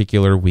that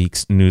particular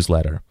week's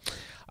newsletter.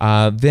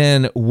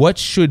 Then what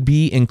should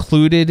be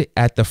included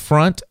at the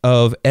front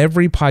of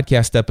every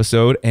podcast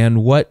episode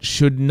and what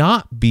should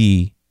not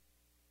be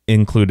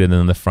included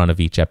in the front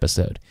of each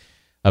episode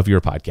of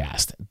your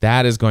podcast.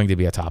 That is going to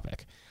be a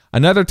topic.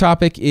 Another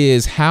topic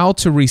is how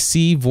to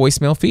receive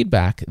voicemail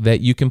feedback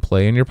that you can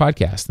play in your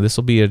podcast. This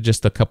will be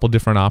just a couple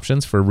different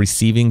options for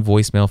receiving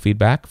voicemail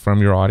feedback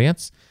from your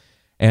audience.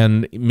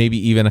 and maybe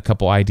even a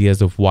couple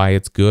ideas of why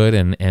it's good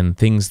and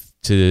things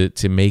to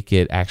make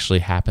it actually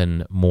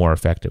happen more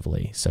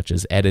effectively, such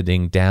as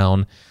editing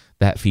down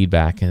that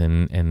feedback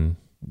and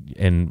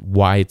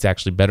why it's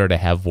actually better to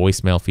have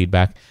voicemail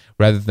feedback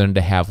rather than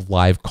to have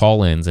live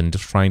call-ins and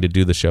just trying to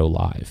do the show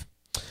live.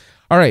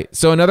 All right,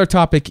 so another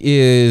topic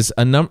is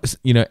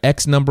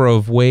X number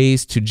of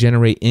ways to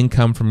generate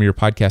income from your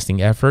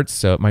podcasting efforts.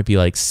 So it might be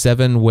like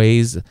 7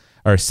 ways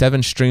or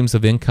 7 streams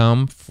of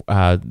income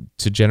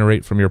to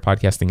generate from your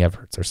podcasting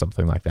efforts or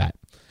something like that.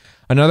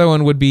 Another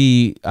one would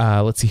be,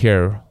 let's see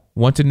here.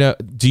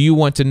 Do you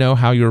want to know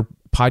how your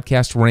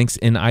podcast ranks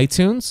in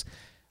iTunes?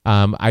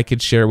 I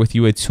could share with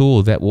you a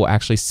tool that will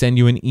actually send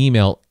you an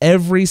email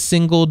every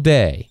single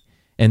day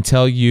and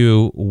tell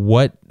you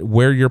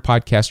where your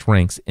podcast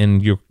ranks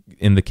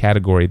in the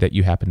category that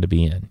you happen to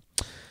be in.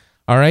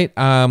 All right,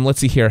 let's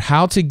see here.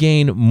 How to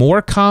gain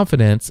more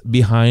confidence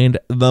behind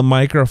the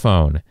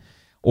microphone.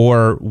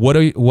 Or what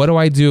do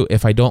I do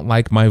if I don't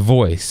like my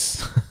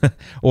voice?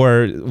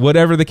 Or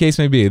whatever the case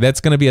may be. That's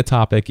going to be a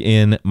topic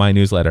in my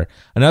newsletter.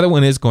 Another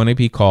one is going to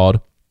be called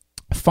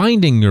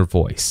Finding Your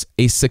Voice,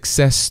 a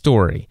Success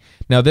Story.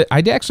 Now, I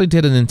actually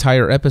did an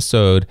entire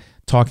episode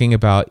talking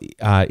about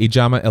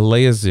Ijama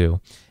Eleazu,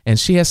 and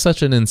she has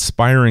such an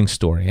inspiring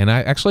story. And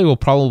I actually will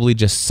probably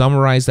just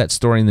summarize that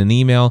story in an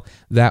email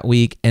that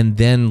week and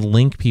then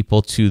link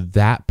people to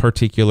that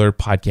particular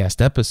podcast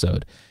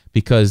episode.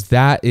 Because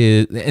that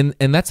is,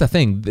 and that's the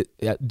thing,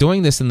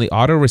 doing this in the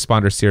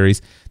autoresponder series,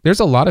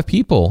 there's a lot of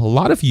people, a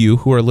lot of you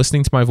who are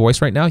listening to my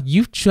voice right now,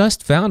 you've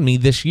just found me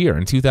this year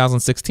in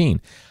 2016.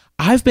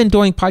 I've been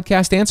doing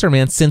Podcast Answer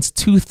Man since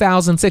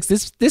 2006.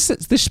 This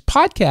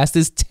podcast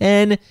is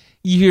 10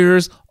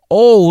 years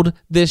old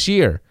this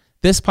year.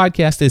 This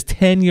podcast is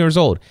 10 years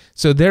old.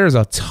 So there's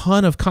a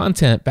ton of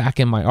content back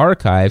in my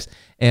archives,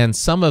 and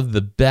some of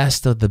the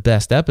best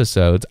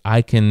episodes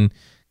I can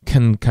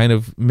kind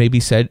of maybe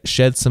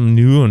shed some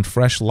new and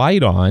fresh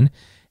light on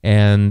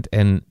and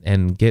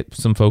get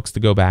some folks to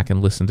go back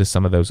and listen to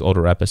some of those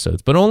older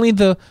episodes, but only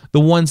the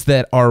ones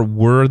that are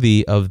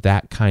worthy of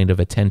that kind of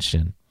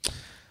attention.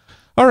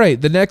 All right,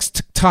 the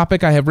next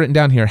topic I have written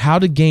down here, how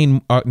to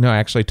gain, I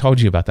actually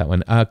told you about that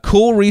one. A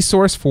cool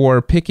resource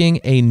for picking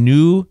a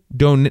new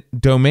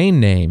domain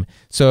name.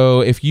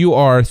 So if you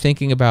are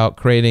thinking about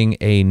creating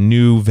a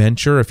new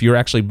venture,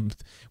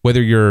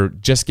 whether you're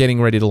just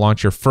getting ready to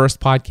launch your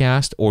first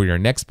podcast or your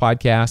next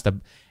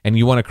podcast, and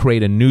you want to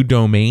create a new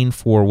domain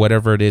for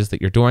whatever it is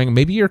that you're doing,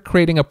 maybe you're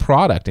creating a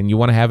product and you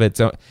want to have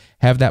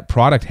that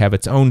product have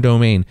its own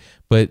domain,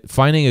 but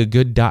finding a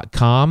good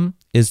 .com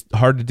is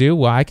hard to do.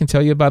 Well, I can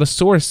tell you about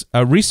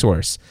a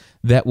resource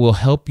that will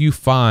help you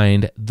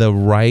find the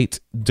right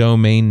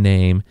domain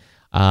name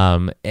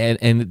and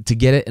to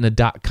get it in a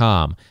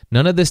 .com.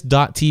 None of this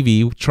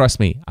 .tv, trust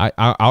me,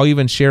 I'll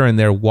even share in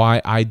there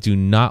why I do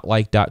not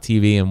like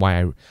 .tv and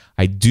why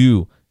I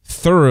do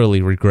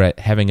thoroughly regret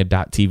having a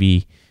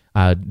 .tv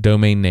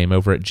domain name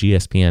over at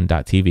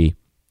gspn.tv.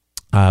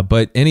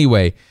 But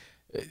anyway,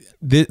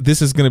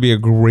 this is going to be a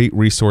great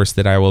resource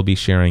that I will be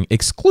sharing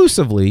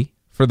exclusively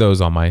for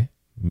those on my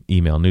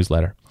email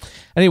newsletter.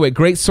 Anyway,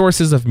 great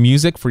sources of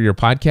music for your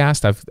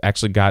podcast. I've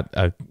actually got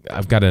a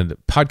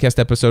podcast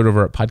episode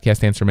over at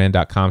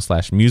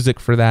podcastanswerman.com/music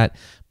for that.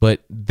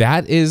 But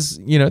that is,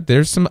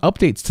 there's some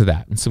updates to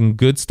that and some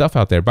good stuff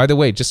out there. By the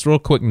way, just a real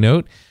quick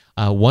note,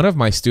 one of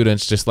my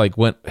students just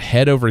went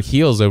head over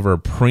heels over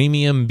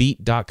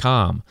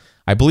premiumbeat.com.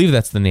 I believe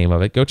that's the name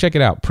of it. Go check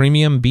it out,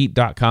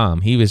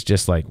 premiumbeat.com. He was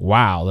just like,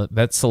 wow,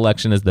 that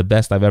selection is the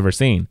best I've ever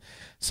seen.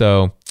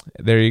 So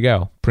there you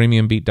go,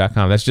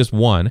 premiumbeat.com. That's just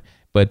one,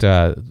 but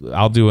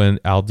I'll do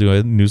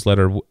a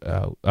newsletter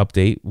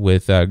update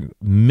with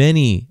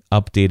many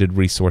updated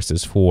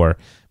resources for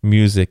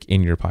music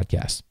in your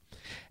podcast.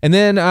 And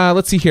then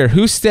let's see here.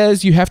 Who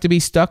says you have to be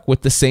stuck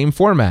with the same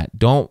format?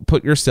 Don't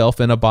put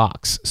yourself in a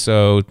box.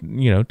 So,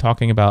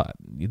 talking about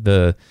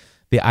the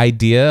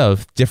idea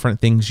of different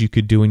things you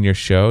could do in your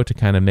show to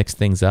kind of mix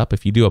things up.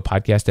 If you do a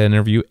podcast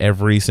interview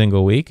every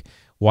single week,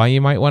 why you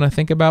might want to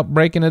think about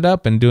breaking it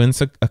up and doing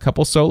a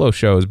couple solo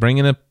shows,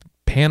 bringing a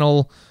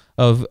panel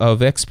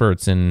of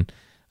experts and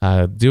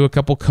do a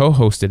couple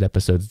co-hosted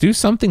episodes. Do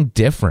something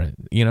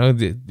different,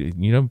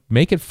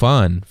 make it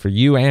fun for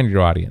you and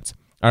your audience.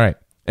 All right.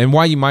 And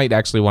why you might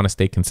actually want to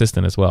stay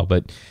consistent as well.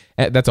 But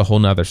that's a whole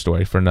nother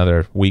story for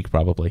another week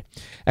probably.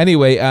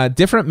 Anyway,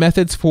 different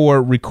methods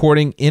for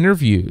recording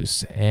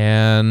interviews.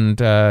 And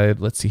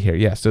let's see here.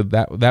 Yeah, so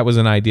that was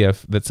an idea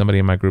that somebody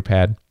in my group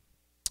had.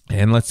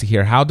 And let's see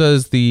here. How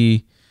does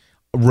the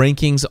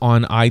rankings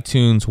on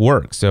iTunes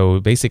work? So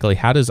basically,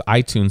 how does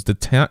iTunes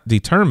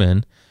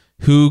determine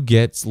who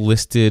gets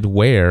listed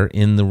where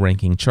in the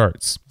ranking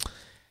charts?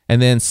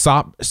 And then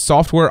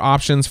software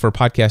options for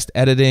podcast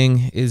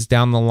editing is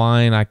down the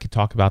line. I could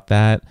talk about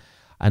that.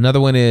 Another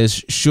one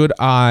is, should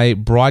I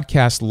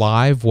broadcast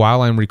live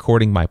while I'm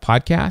recording my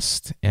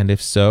podcast? And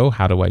if so,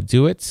 how do I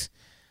do it?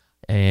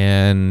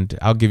 and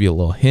I'll give you a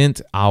little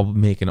hint. I'll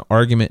make an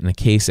argument and a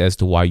case as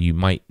to why you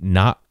might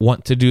not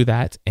want to do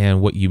that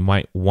and what you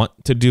might want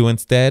to do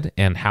instead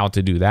and how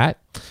to do that.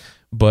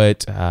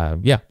 But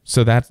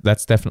so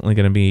that's definitely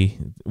going to be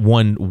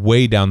one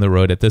way down the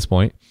road at this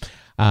point.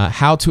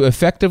 How to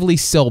effectively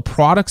sell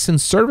products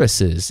and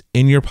services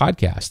in your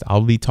podcast.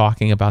 I'll be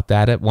talking about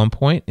that at one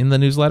point in the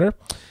newsletter.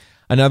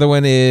 Another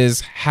one is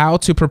how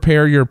to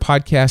prepare your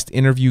podcast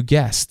interview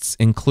guests,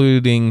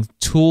 including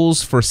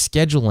tools for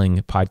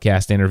scheduling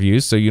podcast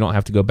interviews so you don't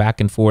have to go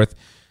back and forth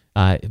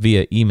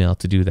via email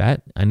to do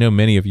that. I know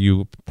many of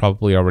you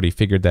probably already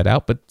figured that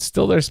out, but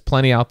still there's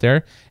plenty out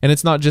there. And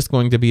it's not just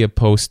going to be a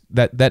post.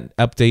 That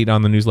update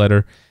on the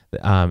newsletter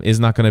is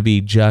not going to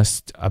be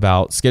just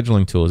about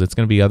scheduling tools. It's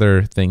going to be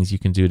other things you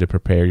can do to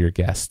prepare your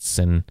guests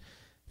and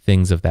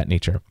things of that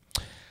nature.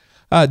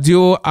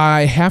 Do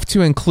I have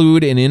to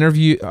include an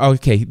interview?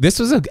 Okay, this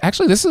is a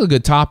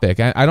good topic.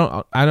 I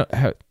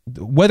don't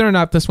whether or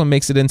not this one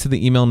makes it into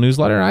the email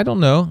newsletter. I don't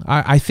know.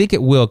 I think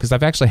it will, because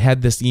I've actually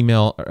had this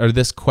email or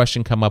this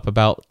question come up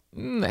about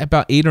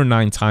 8 or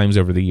 9 times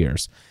over the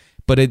years.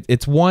 But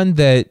it's one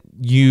that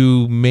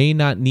you may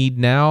not need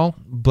now,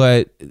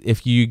 but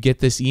if you get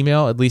this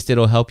email, at least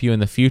it'll help you in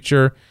the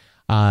future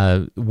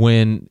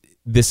when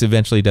this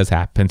eventually does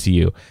happen to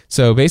you.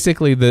 So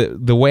basically,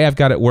 the way I've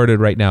got it worded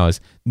right now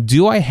is,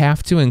 do I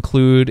have to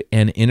include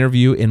an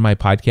interview in my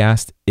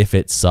podcast if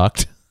it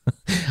sucked?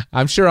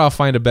 I'm sure I'll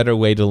find a better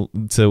way to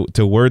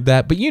word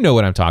that, but you know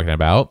what I'm talking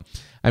about.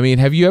 I mean,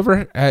 have you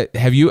ever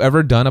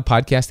done a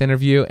podcast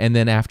interview and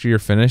then after you're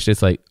finished,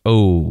 it's like,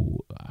 oh,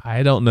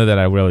 I don't know that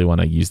I really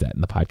want to use that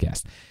in the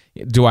podcast.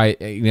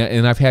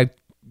 And I've had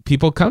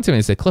people come to me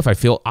and say, Cliff, I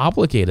feel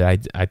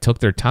obligated. I took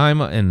their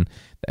time and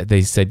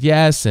they said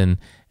yes and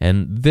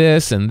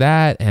this and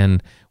that.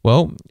 And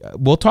well,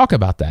 we'll talk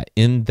about that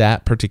in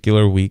that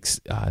particular week's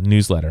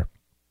newsletter.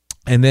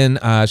 And then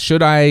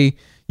should I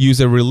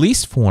use a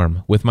release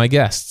form with my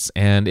guests?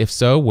 And if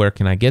so, where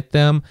can I get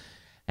them?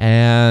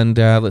 And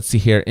let's see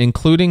here,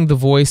 including the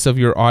voice of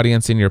your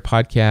audience in your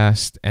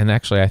podcast. And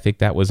actually, I think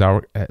that was I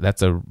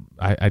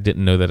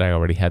didn't know that I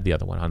already had the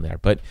other one on there.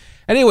 But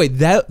anyway,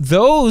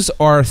 those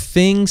are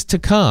things to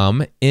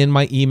come in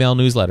my email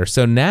newsletter.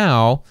 So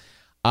now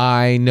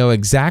I know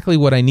exactly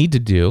what I need to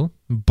do,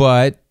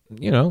 but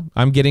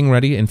I'm getting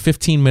ready. In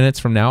 15 minutes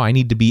from now, I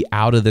need to be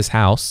out of this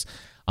house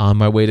on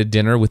my way to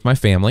dinner with my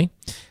family.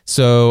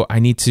 So I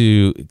need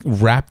to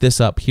wrap this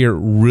up here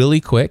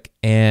really quick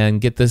and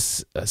get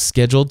this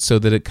scheduled so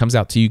that it comes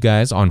out to you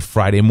guys on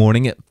Friday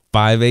morning at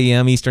 5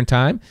 a.m. Eastern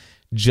Time,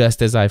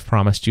 just as I've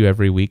promised you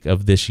every week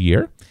of this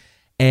year.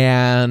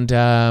 And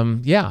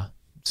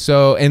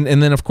so and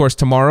then of course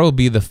tomorrow will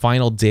be the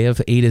final day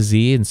of A to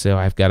Z, and so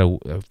I've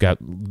got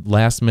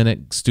last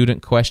minute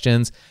student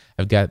questions.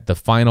 I've got the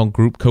final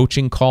group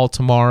coaching call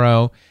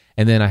tomorrow.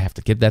 And then I have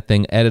to get that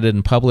thing edited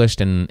and published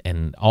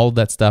and all of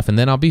that stuff. And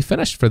then I'll be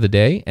finished for the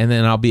day. And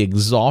then I'll be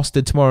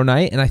exhausted tomorrow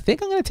night. And I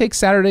think I'm going to take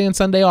Saturday and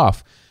Sunday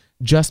off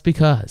just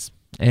because.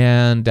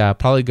 And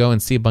probably go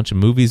and see a bunch of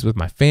movies with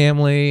my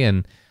family.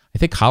 And I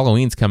think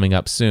Halloween's coming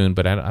up soon,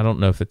 but I don't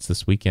know if it's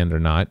this weekend or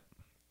not.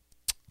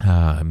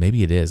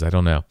 Maybe it is. I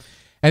don't know.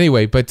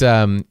 Anyway, but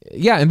and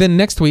then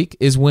next week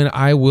is when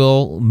I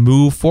will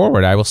move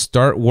forward. I will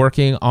start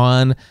working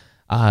on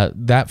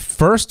that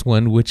first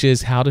one, which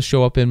is how to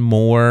show up in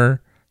more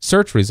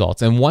search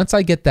results. And once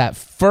I get that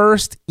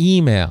first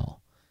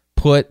email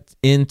put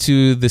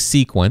into the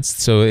sequence,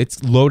 so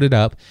it's loaded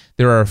up,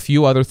 there are a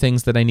few other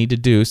things that I need to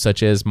do,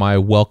 such as my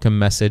welcome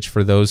message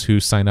for those who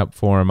sign up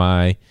for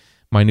my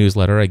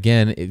newsletter.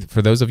 Again,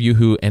 for those of you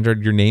who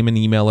entered your name and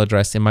email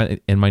address in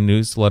my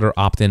newsletter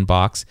opt-in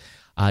box,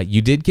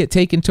 you did get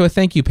taken to a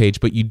thank you page,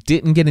 but you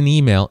didn't get an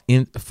email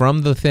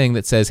from the thing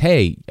that says,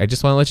 hey, I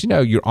just want to let you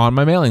know you're on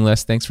my mailing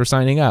list. Thanks for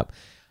signing up.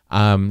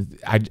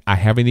 I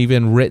haven't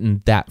even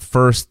written that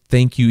first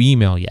thank you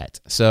email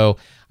yet. So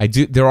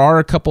there are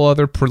a couple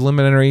other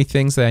preliminary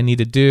things that I need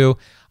to do.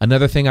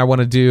 Another thing I want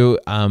to do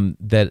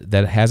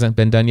that hasn't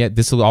been done yet,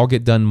 this will all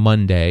get done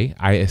Monday.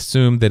 I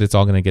assume that it's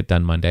all going to get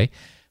done Monday.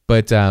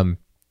 But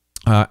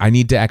I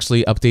need to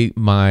actually update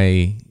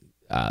my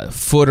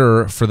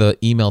footer for the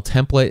email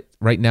template.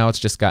 Right now, it's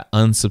just got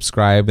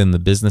unsubscribed and the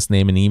business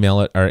name and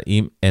email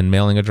and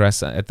mailing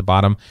address at the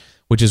bottom,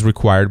 which is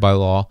required by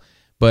law.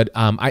 But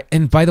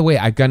and by the way,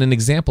 I've got an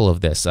example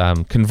of this.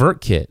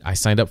 ConvertKit, I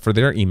signed up for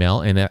their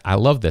email, and I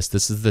love this.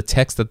 This is the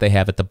text that they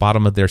have at the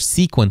bottom of their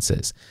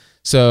sequences.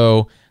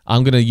 So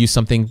I'm going to use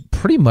something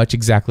pretty much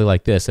exactly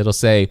like this. It'll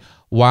say,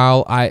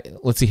 while I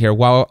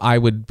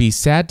would be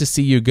sad to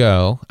see you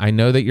go, I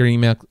know that your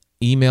email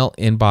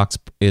inbox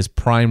is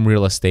prime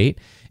real estate.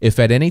 If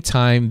at any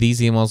time these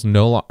emails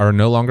are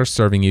no longer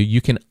serving you,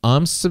 you can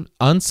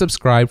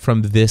unsubscribe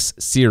from this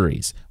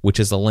series, which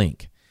is a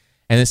link.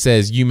 And it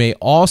says you may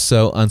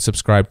also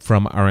unsubscribe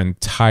from our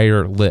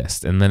entire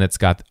list. And then it's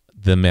got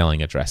the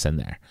mailing address in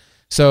there.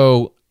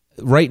 So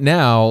right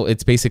now,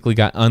 it's basically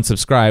got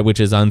unsubscribe, which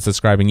is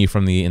unsubscribing you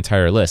from the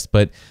entire list.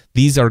 But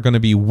these are going to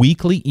be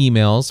weekly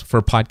emails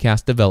for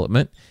podcast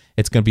development.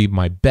 It's going to be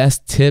my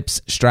best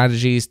tips,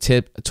 strategies,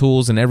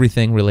 tools, and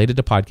everything related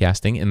to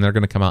podcasting. And they're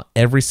going to come out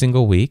every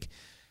single week.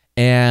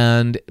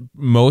 And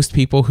most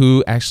people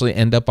who actually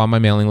end up on my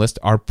mailing list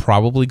are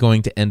probably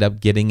going to end up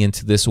getting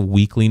into this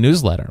weekly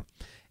newsletter.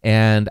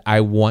 And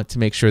I want to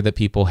make sure that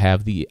people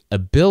have the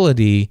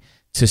ability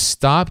to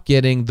stop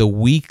getting the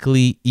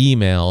weekly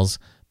emails,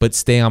 but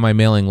stay on my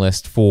mailing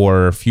list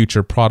for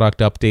future product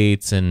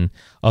updates and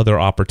other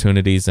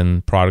opportunities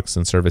and products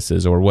and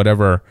services, or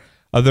whatever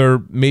other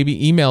maybe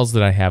emails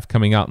that I have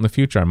coming out in the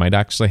future. I might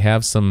actually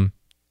have some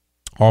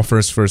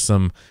offers for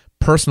some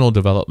personal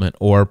development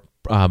or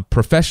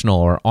professional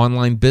or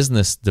online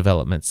business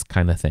developments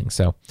kind of thing.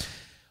 So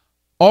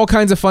all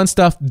kinds of fun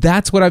stuff.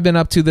 That's what I've been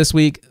up to this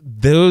week.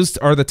 Those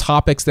are the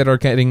topics that are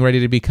getting ready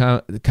to be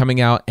coming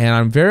out.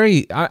 And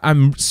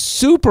I'm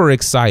super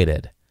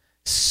excited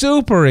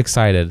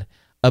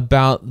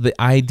about the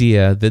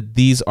idea that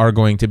these are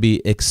going to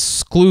be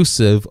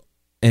exclusive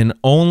and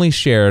only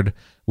shared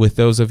with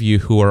those of you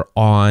who are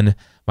on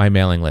my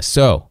mailing list.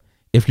 So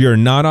if you're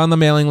not on the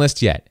mailing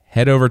list yet,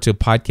 head over to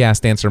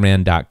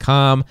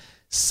podcastanswerman.com,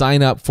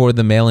 sign up for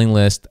the mailing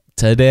list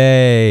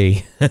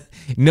today.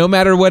 No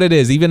matter what it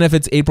is, even if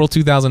it's April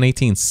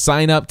 2018,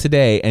 sign up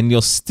today and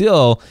you'll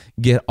still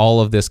get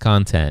all of this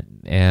content.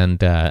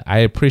 And I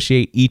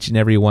appreciate each and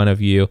every one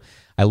of you.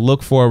 I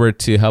look forward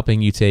to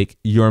helping you take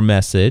your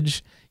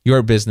message,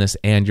 your business,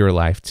 and your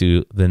life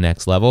to the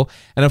next level.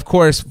 And of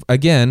course,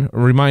 again, a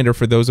reminder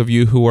for those of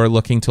you who are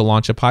looking to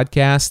launch a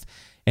podcast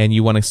and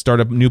you want to start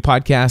a new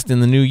podcast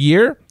in the new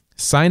year,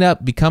 sign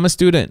up, become a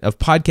student of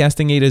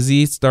Podcasting A to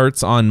Z.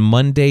 Starts on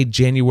Monday,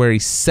 January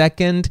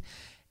 2nd.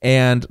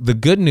 And the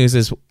good news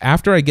is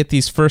after I get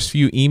these first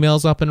few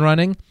emails up and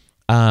running,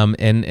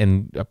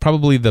 and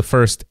probably the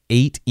first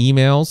 8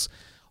 emails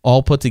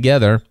all put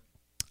together,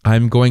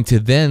 I'm going to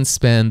then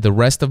spend the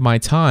rest of my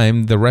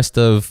time, the rest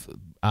of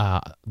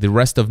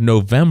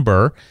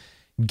November,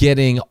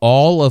 getting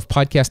all of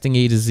Podcasting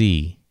A to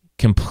Z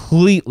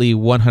completely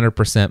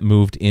 100%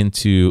 moved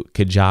into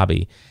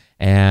Kajabi.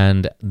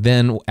 And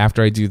then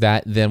after I do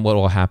that, then what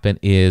will happen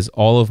is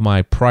all of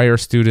my prior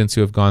students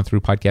who have gone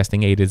through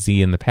Podcasting A to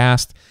Z in the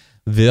past,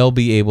 they'll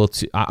be able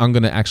to, I'm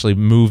going to actually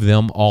move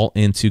them all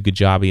into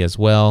Kajabi as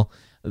well.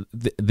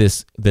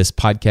 This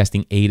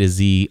Podcasting A to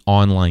Z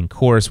online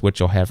course,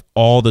 which will have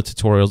all the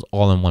tutorials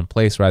all in one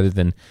place rather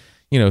than,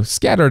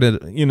 scattered,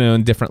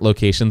 in different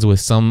locations,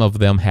 with some of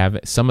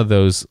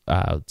those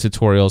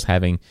tutorials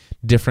having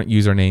different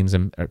usernames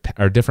and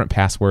or different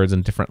passwords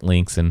and different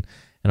links and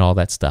all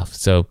that stuff.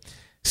 So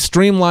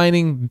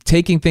streamlining,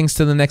 taking things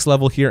to the next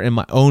level here in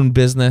my own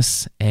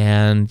business,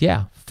 and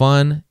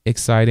fun,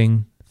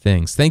 exciting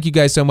things. Thank you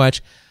guys so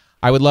much.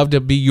 I would love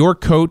to be your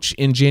coach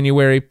in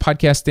January,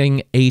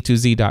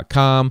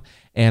 podcastinga2z.com.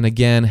 And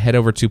again, head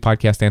over to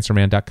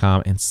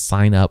podcastanswerman.com and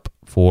sign up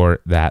for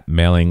that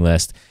mailing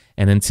list.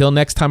 And until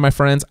next time, my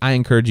friends, I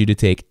encourage you to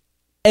take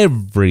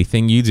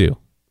everything you do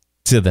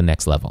to the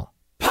next level.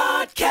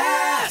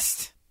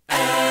 Podcast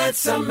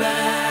Answer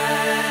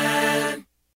Man.